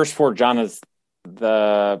these first 4 jhanas,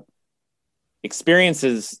 the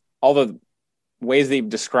experiences, all the ways that you've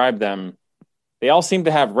described them, they all seem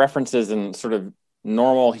to have references in sort of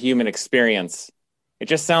normal human experience? It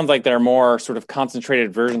just sounds like they're more sort of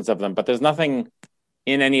concentrated versions of them, but there's nothing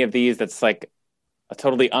in any of these that's like a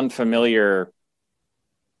totally unfamiliar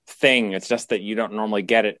thing. It's just that you don't normally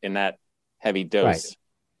get it in that heavy dose. Right.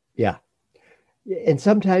 Yeah. And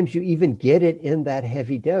sometimes you even get it in that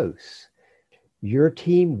heavy dose. Your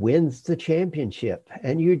team wins the championship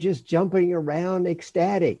and you're just jumping around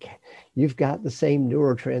ecstatic. You've got the same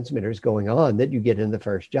neurotransmitters going on that you get in the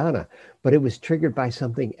first jhana, but it was triggered by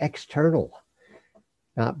something external,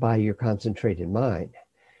 not by your concentrated mind.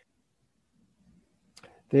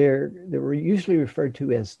 They were usually referred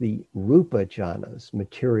to as the rupa jhanas,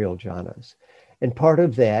 material jhanas. And part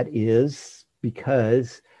of that is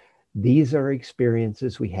because these are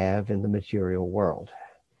experiences we have in the material world.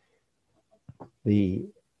 The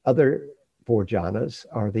other 4 jhanas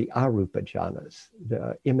are the arupa jhanas,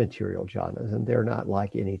 the immaterial jhanas, and they're not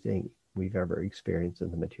like anything we've ever experienced in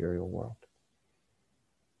the material world.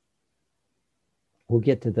 We'll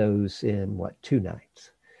get to those in 2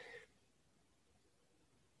 nights.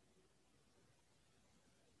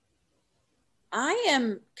 I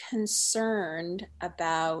am concerned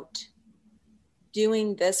about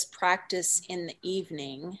doing this practice in the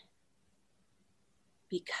evening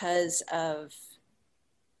because of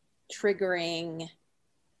triggering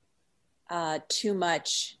too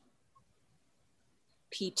much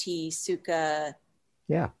PT, Sukha,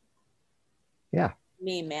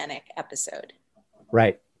 me manic episode.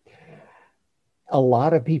 Right. A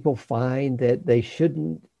lot of people find that they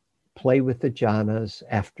shouldn't play with the jhanas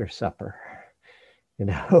after supper. You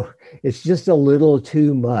know, it's just a little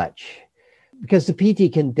too much because the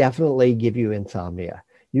PT can definitely give you insomnia.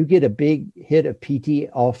 You get a big hit of PT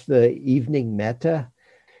off the evening metta,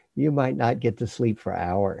 you might not get to sleep for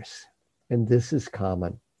hours. And this is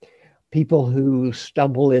common. People who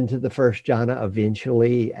stumble into the first jhana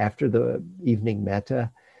eventually after the evening metta,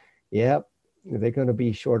 they're going to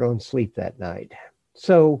be short on sleep that night.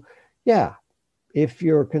 So, yeah, if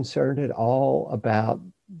you're concerned at all about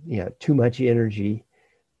too much energy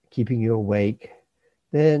keeping you awake,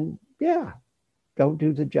 then don't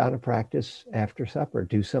do the jhana practice after supper.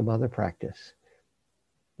 Do some other practice,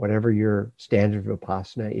 whatever your standard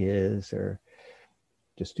vipassana is, or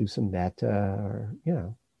just do some metta, or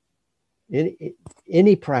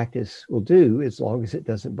Any practice will do as long as it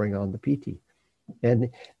doesn't bring on the piti. And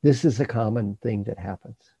this is a common thing that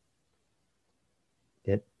happens.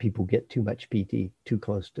 That people get too much piti too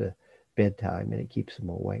close to bedtime and it keeps them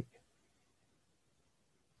awake.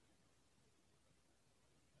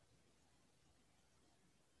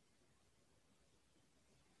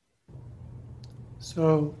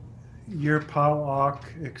 So your Pao-Ok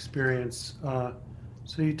experience,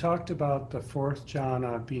 so you talked about the fourth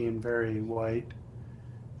jhana being very white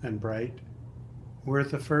and bright. Were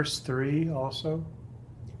the first three also?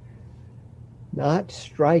 Not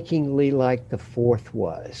strikingly like the fourth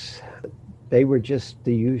was. They were just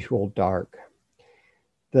the usual dark.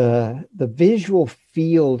 The visual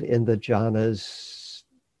field in the jhanas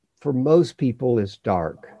for most people is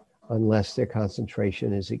dark unless their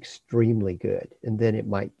concentration is extremely good, and then it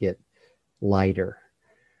might get lighter.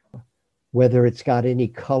 Whether it's got any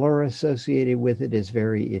color associated with it is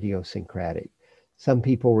very idiosyncratic. Some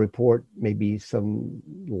people report maybe some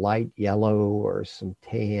light yellow or some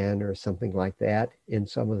tan or something like that in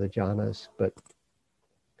some of the jhanas, but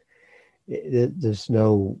there's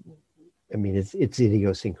no, I mean, it's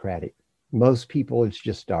idiosyncratic. Most people, it's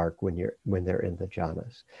just dark when they're in the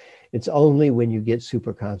jhanas. It's only when you get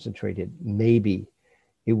super concentrated, maybe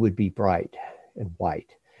it would be bright and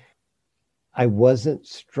white. I wasn't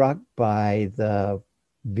struck by the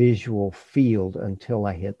visual field until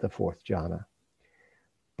I hit the fourth jhana,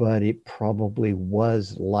 but it probably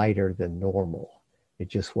was lighter than normal. It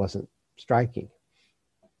just wasn't striking.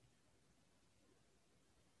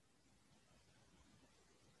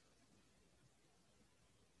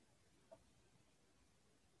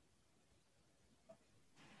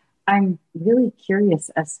 I'm really curious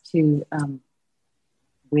as to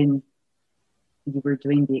when you were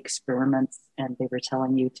doing the experiments and they were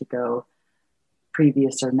telling you to go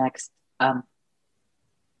previous or next,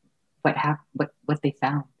 what they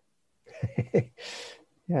found.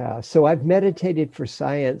 Yeah, so I've meditated for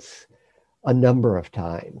science a number of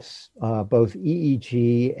times, both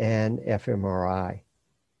EEG and fMRI.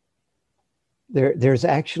 There's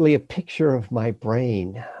actually a picture of my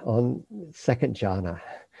brain on second jhana.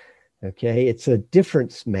 Okay, it's a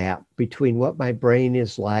difference map between what my brain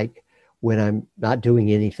is like when I'm not doing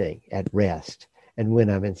anything at rest and when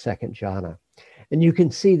I'm in second jhana. And you can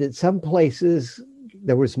see that some places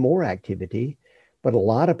there was more activity, but a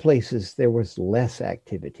lot of places there was less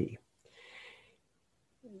activity.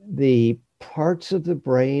 The parts of the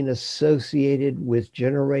brain associated with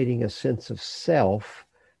generating a sense of self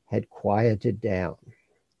had quieted down.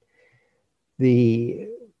 The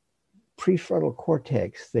prefrontal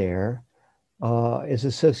cortex there is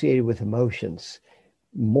associated with emotions.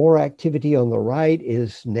 More activity on the right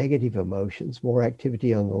is negative emotions. More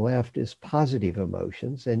activity on the left is positive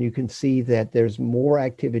emotions. And you can see that there's more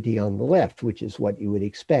activity on the left, which is what you would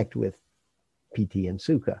expect with piti and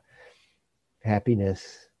sukha.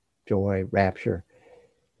 Happiness, joy, rapture.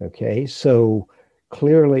 Okay, so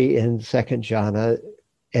clearly in second jhana,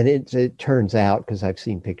 and it turns out, because I've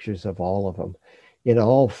seen pictures of all of them, in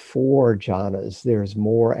all four jhanas, there's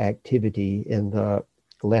more activity in the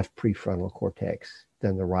left prefrontal cortex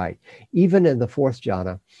than the right. Even in the fourth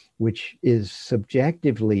jhana, which is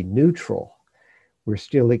subjectively neutral, we're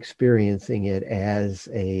still experiencing it as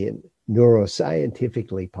a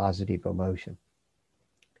neuroscientifically positive emotion.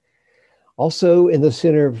 Also, in the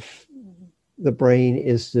center of the brain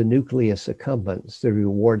is the nucleus accumbens, the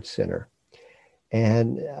reward center.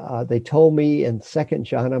 And they told me in second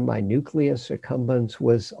jhana, my nucleus accumbens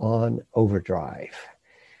was on overdrive,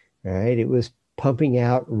 right? It was pumping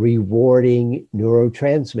out rewarding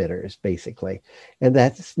neurotransmitters, basically. And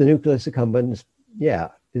that's the nucleus accumbens,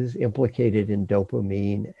 is implicated in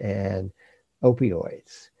dopamine and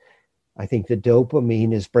opioids. I think the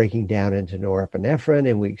dopamine is breaking down into norepinephrine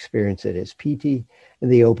and we experience it as piti.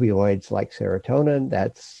 And the opioids like serotonin,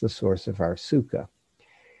 that's the source of our sukha.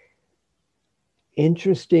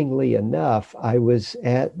 Interestingly enough, I was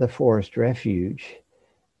at the forest refuge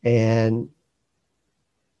and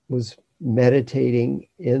was meditating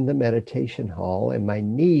in the meditation hall, and my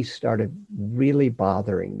knee started really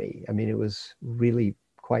bothering me. I mean, it was really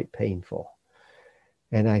quite painful.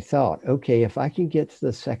 And I thought, okay, if I can get to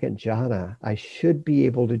the second jhana, I should be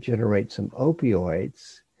able to generate some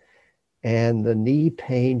opioids and the knee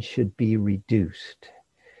pain should be reduced.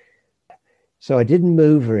 So I didn't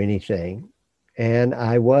move or anything. And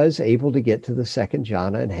I was able to get to the second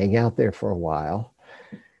jhana and hang out there for a while.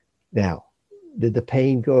 Now, did the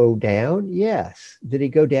pain go down? Yes. Did it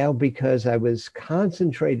go down because I was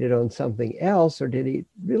concentrated on something else, or did it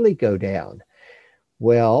really go down?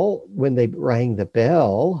 Well, when they rang the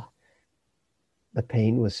bell, the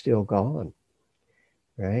pain was still gone,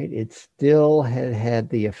 right? It still had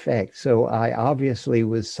the effect. So I obviously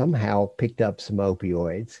was somehow picked up some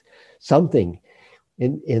opioids. Something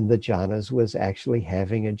in the jhanas was actually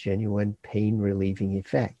having a genuine pain relieving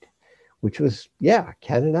effect, which was,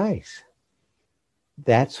 kind of nice.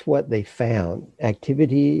 That's what they found.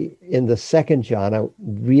 Activity in the second jhana,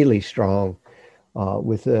 really strong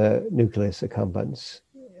with the nucleus accumbens.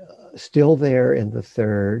 Still there in the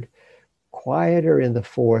third, quieter in the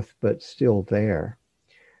fourth, but still there.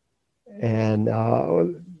 And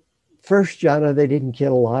first jhana, they didn't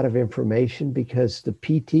get a lot of information because the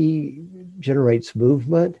PT generates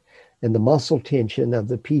movement, and the muscle tension of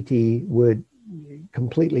the PT would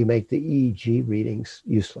completely make the EEG readings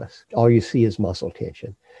useless. All you see is muscle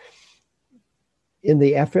tension. In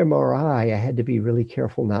the fMRI, I had to be really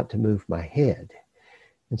careful not to move my head.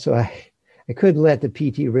 And so I couldn't let the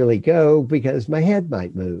PT really go because my head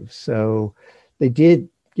might move. So they did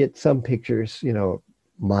get some pictures,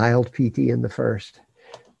 mild PT in the first,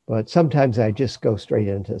 but sometimes I just go straight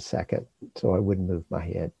into the second so I wouldn't move my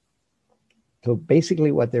head. So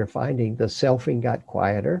basically what they're finding, the selfing got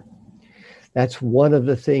quieter. That's one of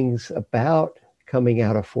the things about coming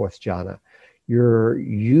out of fourth jhana. Your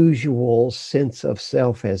usual sense of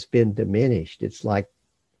self has been diminished. It's like,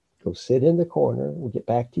 go sit in the corner. We'll get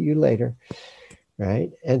back to you later,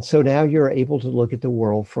 right? And so now you're able to look at the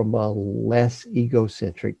world from a less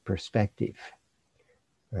egocentric perspective,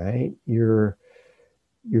 right? You're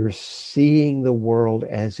seeing the world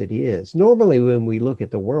as it is. Normally, when we look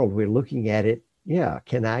at the world, we're looking at it,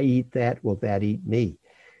 can I eat that? Will that eat me?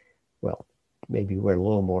 Well, maybe we're a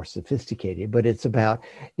little more sophisticated, but it's about,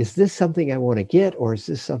 is this something I want to get, or is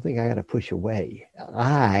this something I got to push away?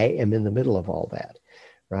 I am in the middle of all that,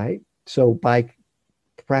 right? So by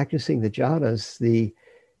practicing the jhanas, the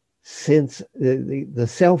sense, the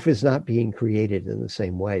self is not being created in the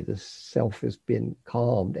same way. The self has been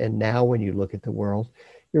calmed. And now when you look at the world,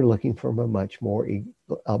 you're looking from a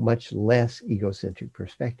much less egocentric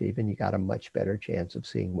perspective, and you got a much better chance of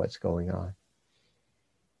seeing what's going on.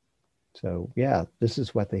 So this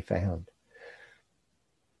is what they found.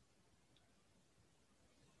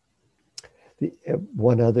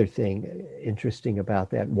 One other thing interesting about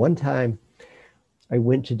that, one time I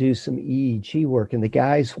went to do some EEG work, and the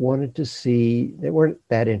guys wanted to see, they weren't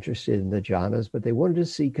that interested in the jhanas, but they wanted to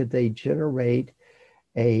see, could they generate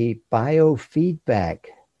a biofeedback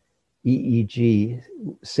EEG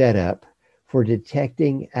setup for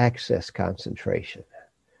detecting access concentration.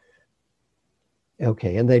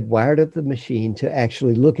 Okay, and they'd wired up the machine to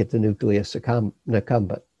actually look at the nucleus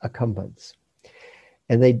accumbens.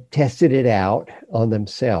 And they tested it out on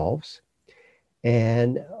themselves.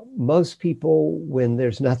 And most people, when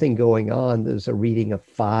there's nothing going on, there's a reading of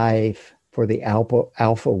 5 for the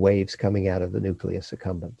alpha waves coming out of the nucleus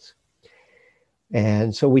accumbens.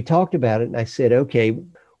 And so we talked about it, and I said, okay,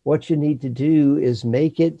 what you need to do is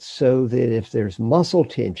make it so that if there's muscle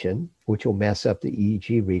tension, which will mess up the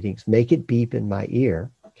EEG readings, make it beep in my ear,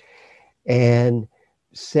 and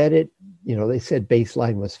set it, they said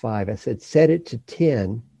baseline was 5. I said, set it to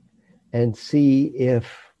 10 and see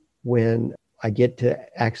if when I get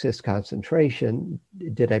to access concentration,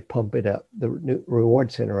 did I pump it up, the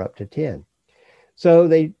reward center up to 10? So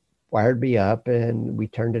they wired me up and we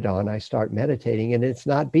turned it on. I start meditating and it's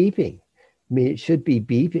not beeping. I mean, it should be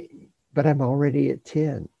beeping, but I'm already at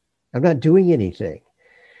 10. I'm not doing anything.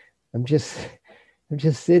 I'm just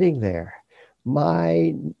sitting there.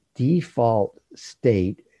 My default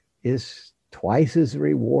state is twice as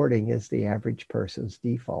rewarding as the average person's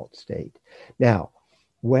default state. Now,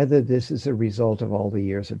 whether this is a result of all the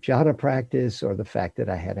years of jhana practice or the fact that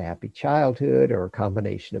I had a happy childhood or a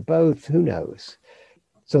combination of both, who knows?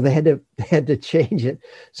 So they had to change it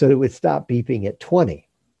so it would stop beeping at 20.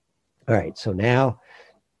 All right, so now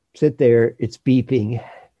sit there, it's beeping.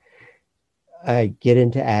 I get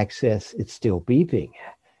into access, it's still beeping.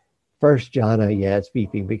 First jhana, it's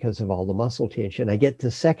beeping because of all the muscle tension. I get to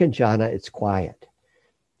second jhana, it's quiet.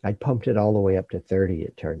 I pumped it all the way up to 30,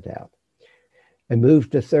 it turned out. I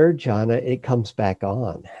moved to third jhana, it comes back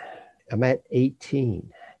on. I'm at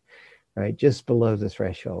 18, right? Just below the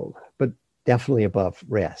threshold, but definitely above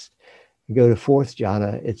rest. I go to fourth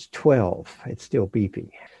jhana, it's 12, it's still beeping.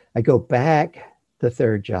 I go back to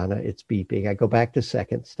third jhana, it's beeping. I go back to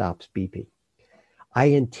second, stops beeping. I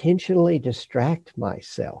intentionally distract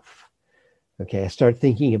myself. Okay, I start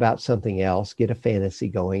thinking about something else, get a fantasy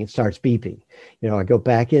going, it starts beeping. I go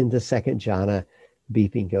back into second jhana,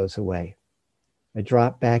 beeping goes away. I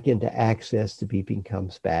drop back into access, the beeping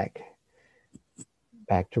comes back.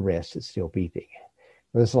 Back to rest, it's still beeping.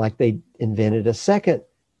 It was like they invented a second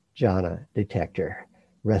jhana detector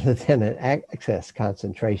rather than an access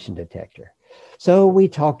concentration detector. So we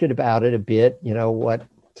talked about it a bit,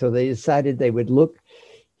 so they decided they would look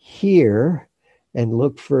here and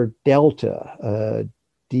look for delta, a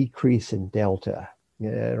decrease in delta. I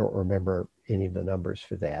don't remember any of the numbers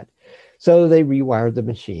for that. So they rewired the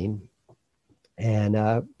machine and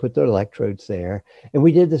put the electrodes there. And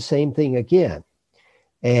we did the same thing again.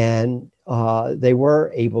 And they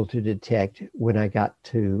were able to detect when I got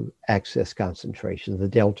to access concentration. The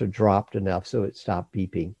delta dropped enough so it stopped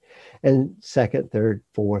beeping. And second, third,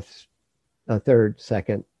 fourth, third,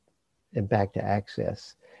 second, and back to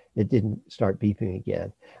access. It didn't start beeping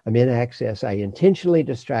again. I'm in access. I intentionally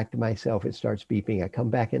distract myself. It starts beeping. I come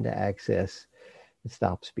back into access. It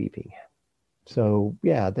stops beeping. So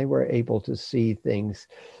yeah, they were able to see things,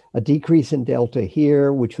 a decrease in delta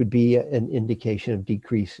here, which would be an indication of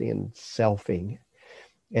decrease in selfing,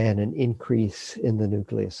 and an increase in the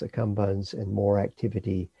nucleus accumbens and more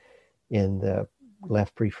activity in the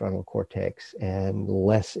left prefrontal cortex and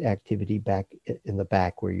less activity back in the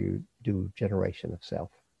back where you do generation of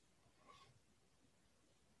self.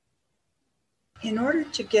 In order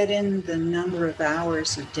to get in the number of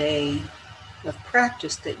hours a day of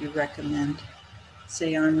practice that you recommend,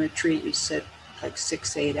 say on retreat, you said like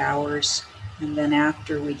 6-8 hours, and then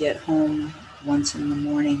after we get home, once in the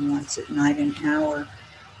morning, once at night, an hour,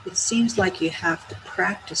 it seems like you have to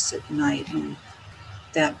practice at night, and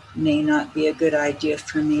that may not be a good idea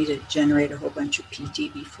for me to generate a whole bunch of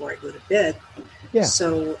PT before I go to bed. Yeah.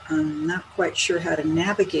 So I'm not quite sure how to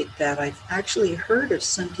navigate that. I've actually heard of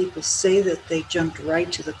some people say that they jumped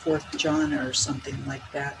right to the fourth jhana or something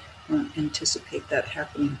like that. I don't anticipate that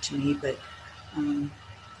happening to me, but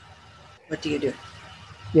what do you do?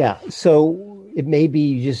 Yeah, so it may be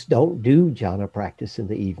you just don't do jhana practice in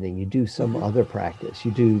the evening. You do some other practice.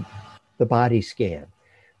 You do the body scan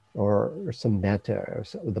or some metta, or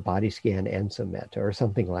the body scan and some metta or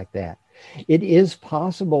something like that. It is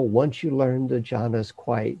possible once you learn the jhanas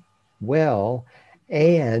quite well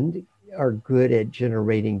and are good at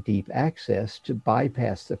generating deep access to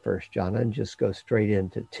bypass the first jhana and just go straight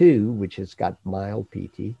into 2, which has got mild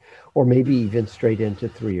PT, or maybe even straight into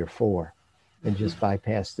 3 or 4 and just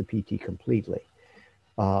bypass the PT completely.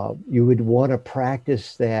 You would want to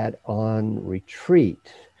practice that on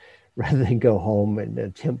retreat rather than go home and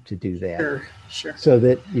attempt to do that. Sure. So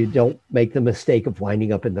that you don't make the mistake of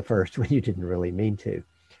winding up in the first when you didn't really mean to.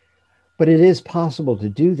 But it is possible to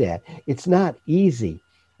do that. It's not easy.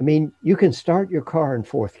 I mean, you can start your car in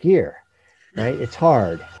 4th gear, right? It's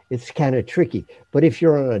hard. It's kind of tricky. But if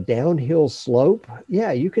you're on a downhill slope,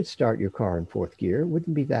 yeah, you could start your car in 4th gear. It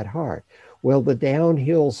wouldn't be that hard. Well, the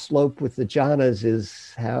downhill slope with the jhanas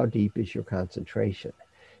is how deep is your concentration?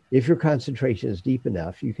 If your concentration is deep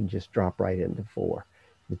enough, you can just drop right into 4.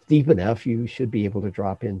 If it's deep enough, you should be able to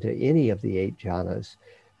drop into any of the 8 jhanas,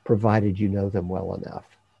 provided you know them well enough.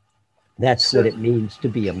 That's what it means to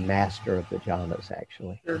be a master of the jhanas,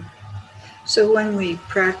 actually. Sure. So when we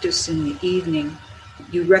practice in the evening,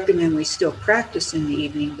 you recommend we still practice in the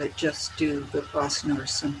evening, but just do Vipassana or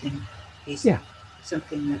something basic, Yeah.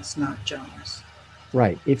 Something that's not jhanas.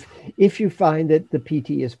 Right. If you find that the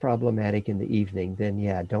PT is problematic in the evening, then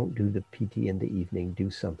yeah, don't do the PT in the evening. Do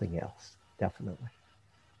something else. Definitely.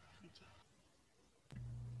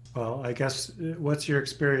 Well, I guess what's your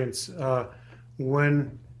experience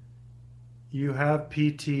when you have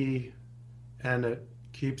PT and it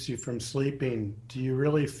keeps you from sleeping? Do you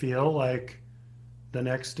really feel like the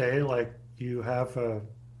next day, like you have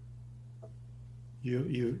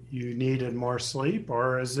you needed more sleep,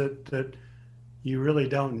 or is it that you really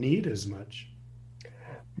don't need as much?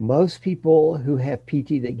 Most people who have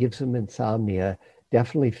PT that gives them insomnia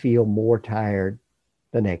definitely feel more tired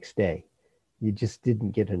the next day. You just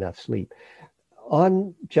didn't get enough sleep.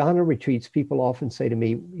 On jhana retreats, people often say to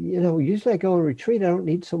me, usually I go on retreat, I don't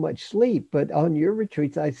need so much sleep, but on your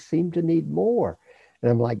retreats, I seem to need more.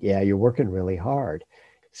 And I'm like, yeah, you're working really hard.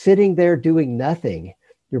 Sitting there doing nothing,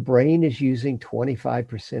 your brain is using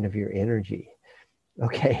 25% of your energy.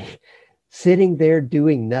 Okay. Sitting there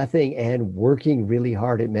doing nothing and working really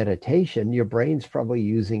hard at meditation, your brain's probably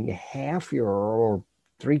using half or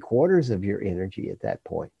 3/4 of your energy at that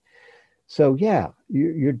point. So yeah,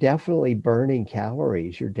 you're definitely burning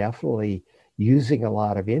calories. You're definitely using a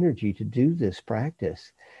lot of energy to do this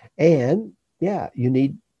practice. And yeah, you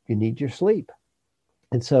need your sleep.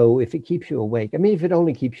 And so if it keeps you awake, I mean, if it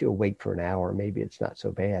only keeps you awake for an hour, maybe it's not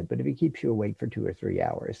so bad. But if it keeps you awake for 2 or 3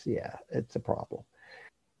 hours, yeah, it's a problem.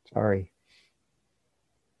 Sorry.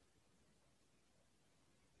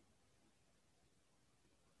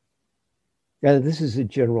 This is a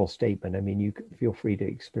general statement. I mean, you can feel free to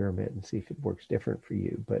experiment and see if it works different for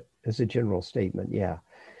you. But as a general statement, yeah,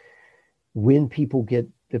 when people get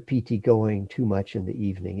the PT going too much in the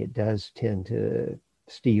evening, it does tend to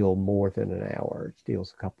steal more than an hour. It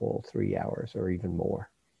steals a couple, 3 hours or even more.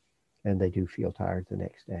 And they do feel tired the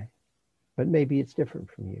next day. But maybe it's different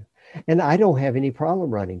from you. And I don't have any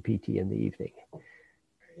problem running PT in the evening.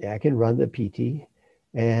 I can run the PT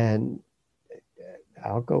and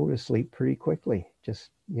I'll go to sleep pretty quickly. Just,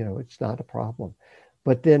 it's not a problem.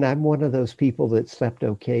 But then I'm one of those people that slept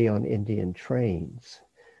okay on Indian trains.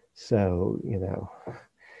 So,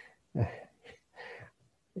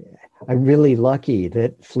 I'm really lucky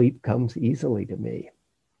that sleep comes easily to me.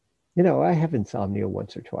 I have insomnia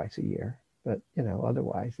once or twice a year, but,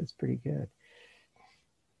 otherwise it's pretty good.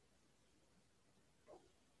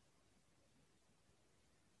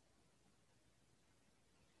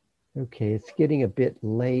 Okay, it's getting a bit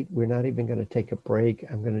late. We're not even going to take a break.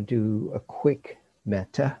 I'm going to do a quick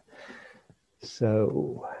metta.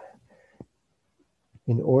 So,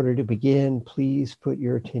 in order to begin, please put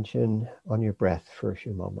your attention on your breath for a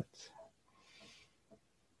few moments.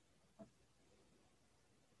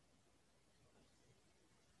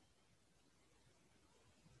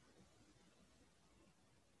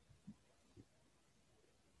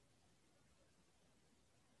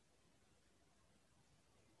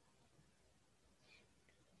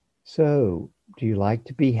 So, do you like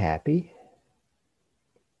to be happy?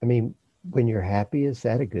 I mean, when you're happy, is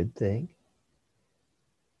that a good thing?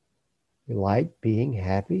 You like being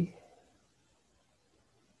happy?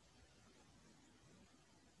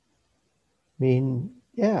 I mean,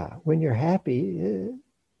 yeah, when you're happy,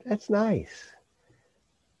 that's nice.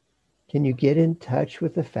 Can you get in touch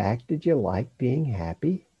with the fact that you like being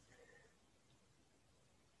happy?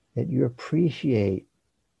 That you appreciate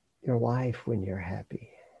your life when you're happy?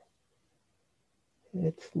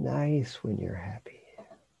 It's nice when you're happy.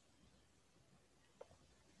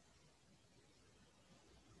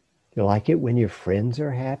 You like it when your friends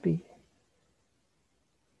are happy?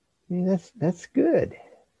 I mean, that's good.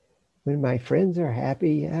 When my friends are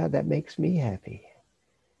happy, yeah, that makes me happy.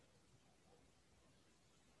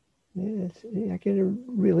 I can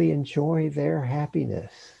really enjoy their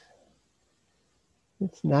happiness.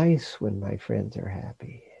 It's nice when my friends are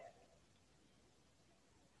happy.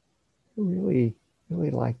 I really,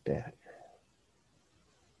 really like that.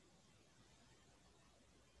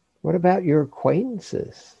 What about your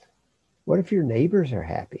acquaintances? What if your neighbors are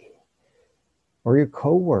happy? Or your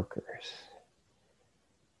coworkers?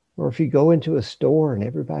 Or if you go into a store and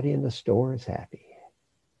everybody in the store is happy?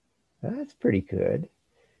 That's pretty good.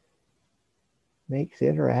 Makes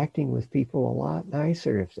interacting with people a lot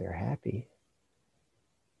nicer if they're happy.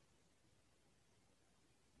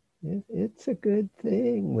 It's a good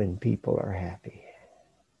thing when people are happy.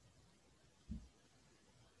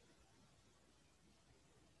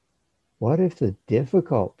 What if the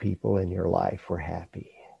difficult people in your life were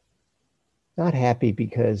happy? Not happy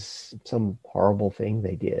because some horrible thing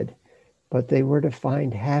they did, but they were to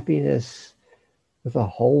find happiness with a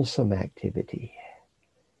wholesome activity.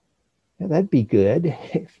 Now, that'd be good.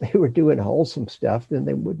 If they were doing wholesome stuff, then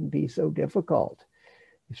they wouldn't be so difficult.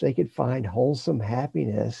 If they could find wholesome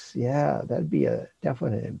happiness, yeah, that'd be a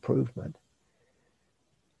definite improvement.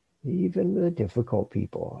 Even the difficult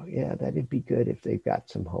people, yeah, that'd be good if they've got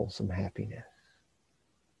some wholesome happiness.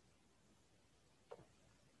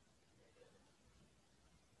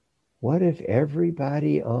 What if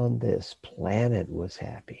everybody on this planet was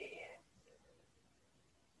happy?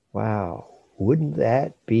 Wow, wouldn't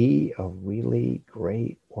that be a really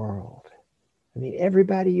great world? I mean,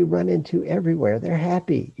 everybody you run into everywhere, they're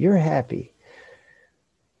happy. You're happy.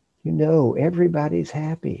 Everybody's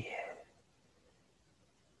happy.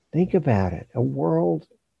 Think about it. A world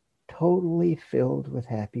totally filled with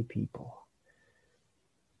happy people.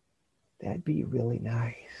 That'd be really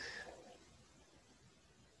nice.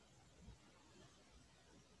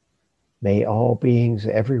 May all beings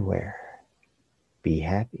everywhere be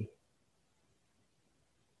happy.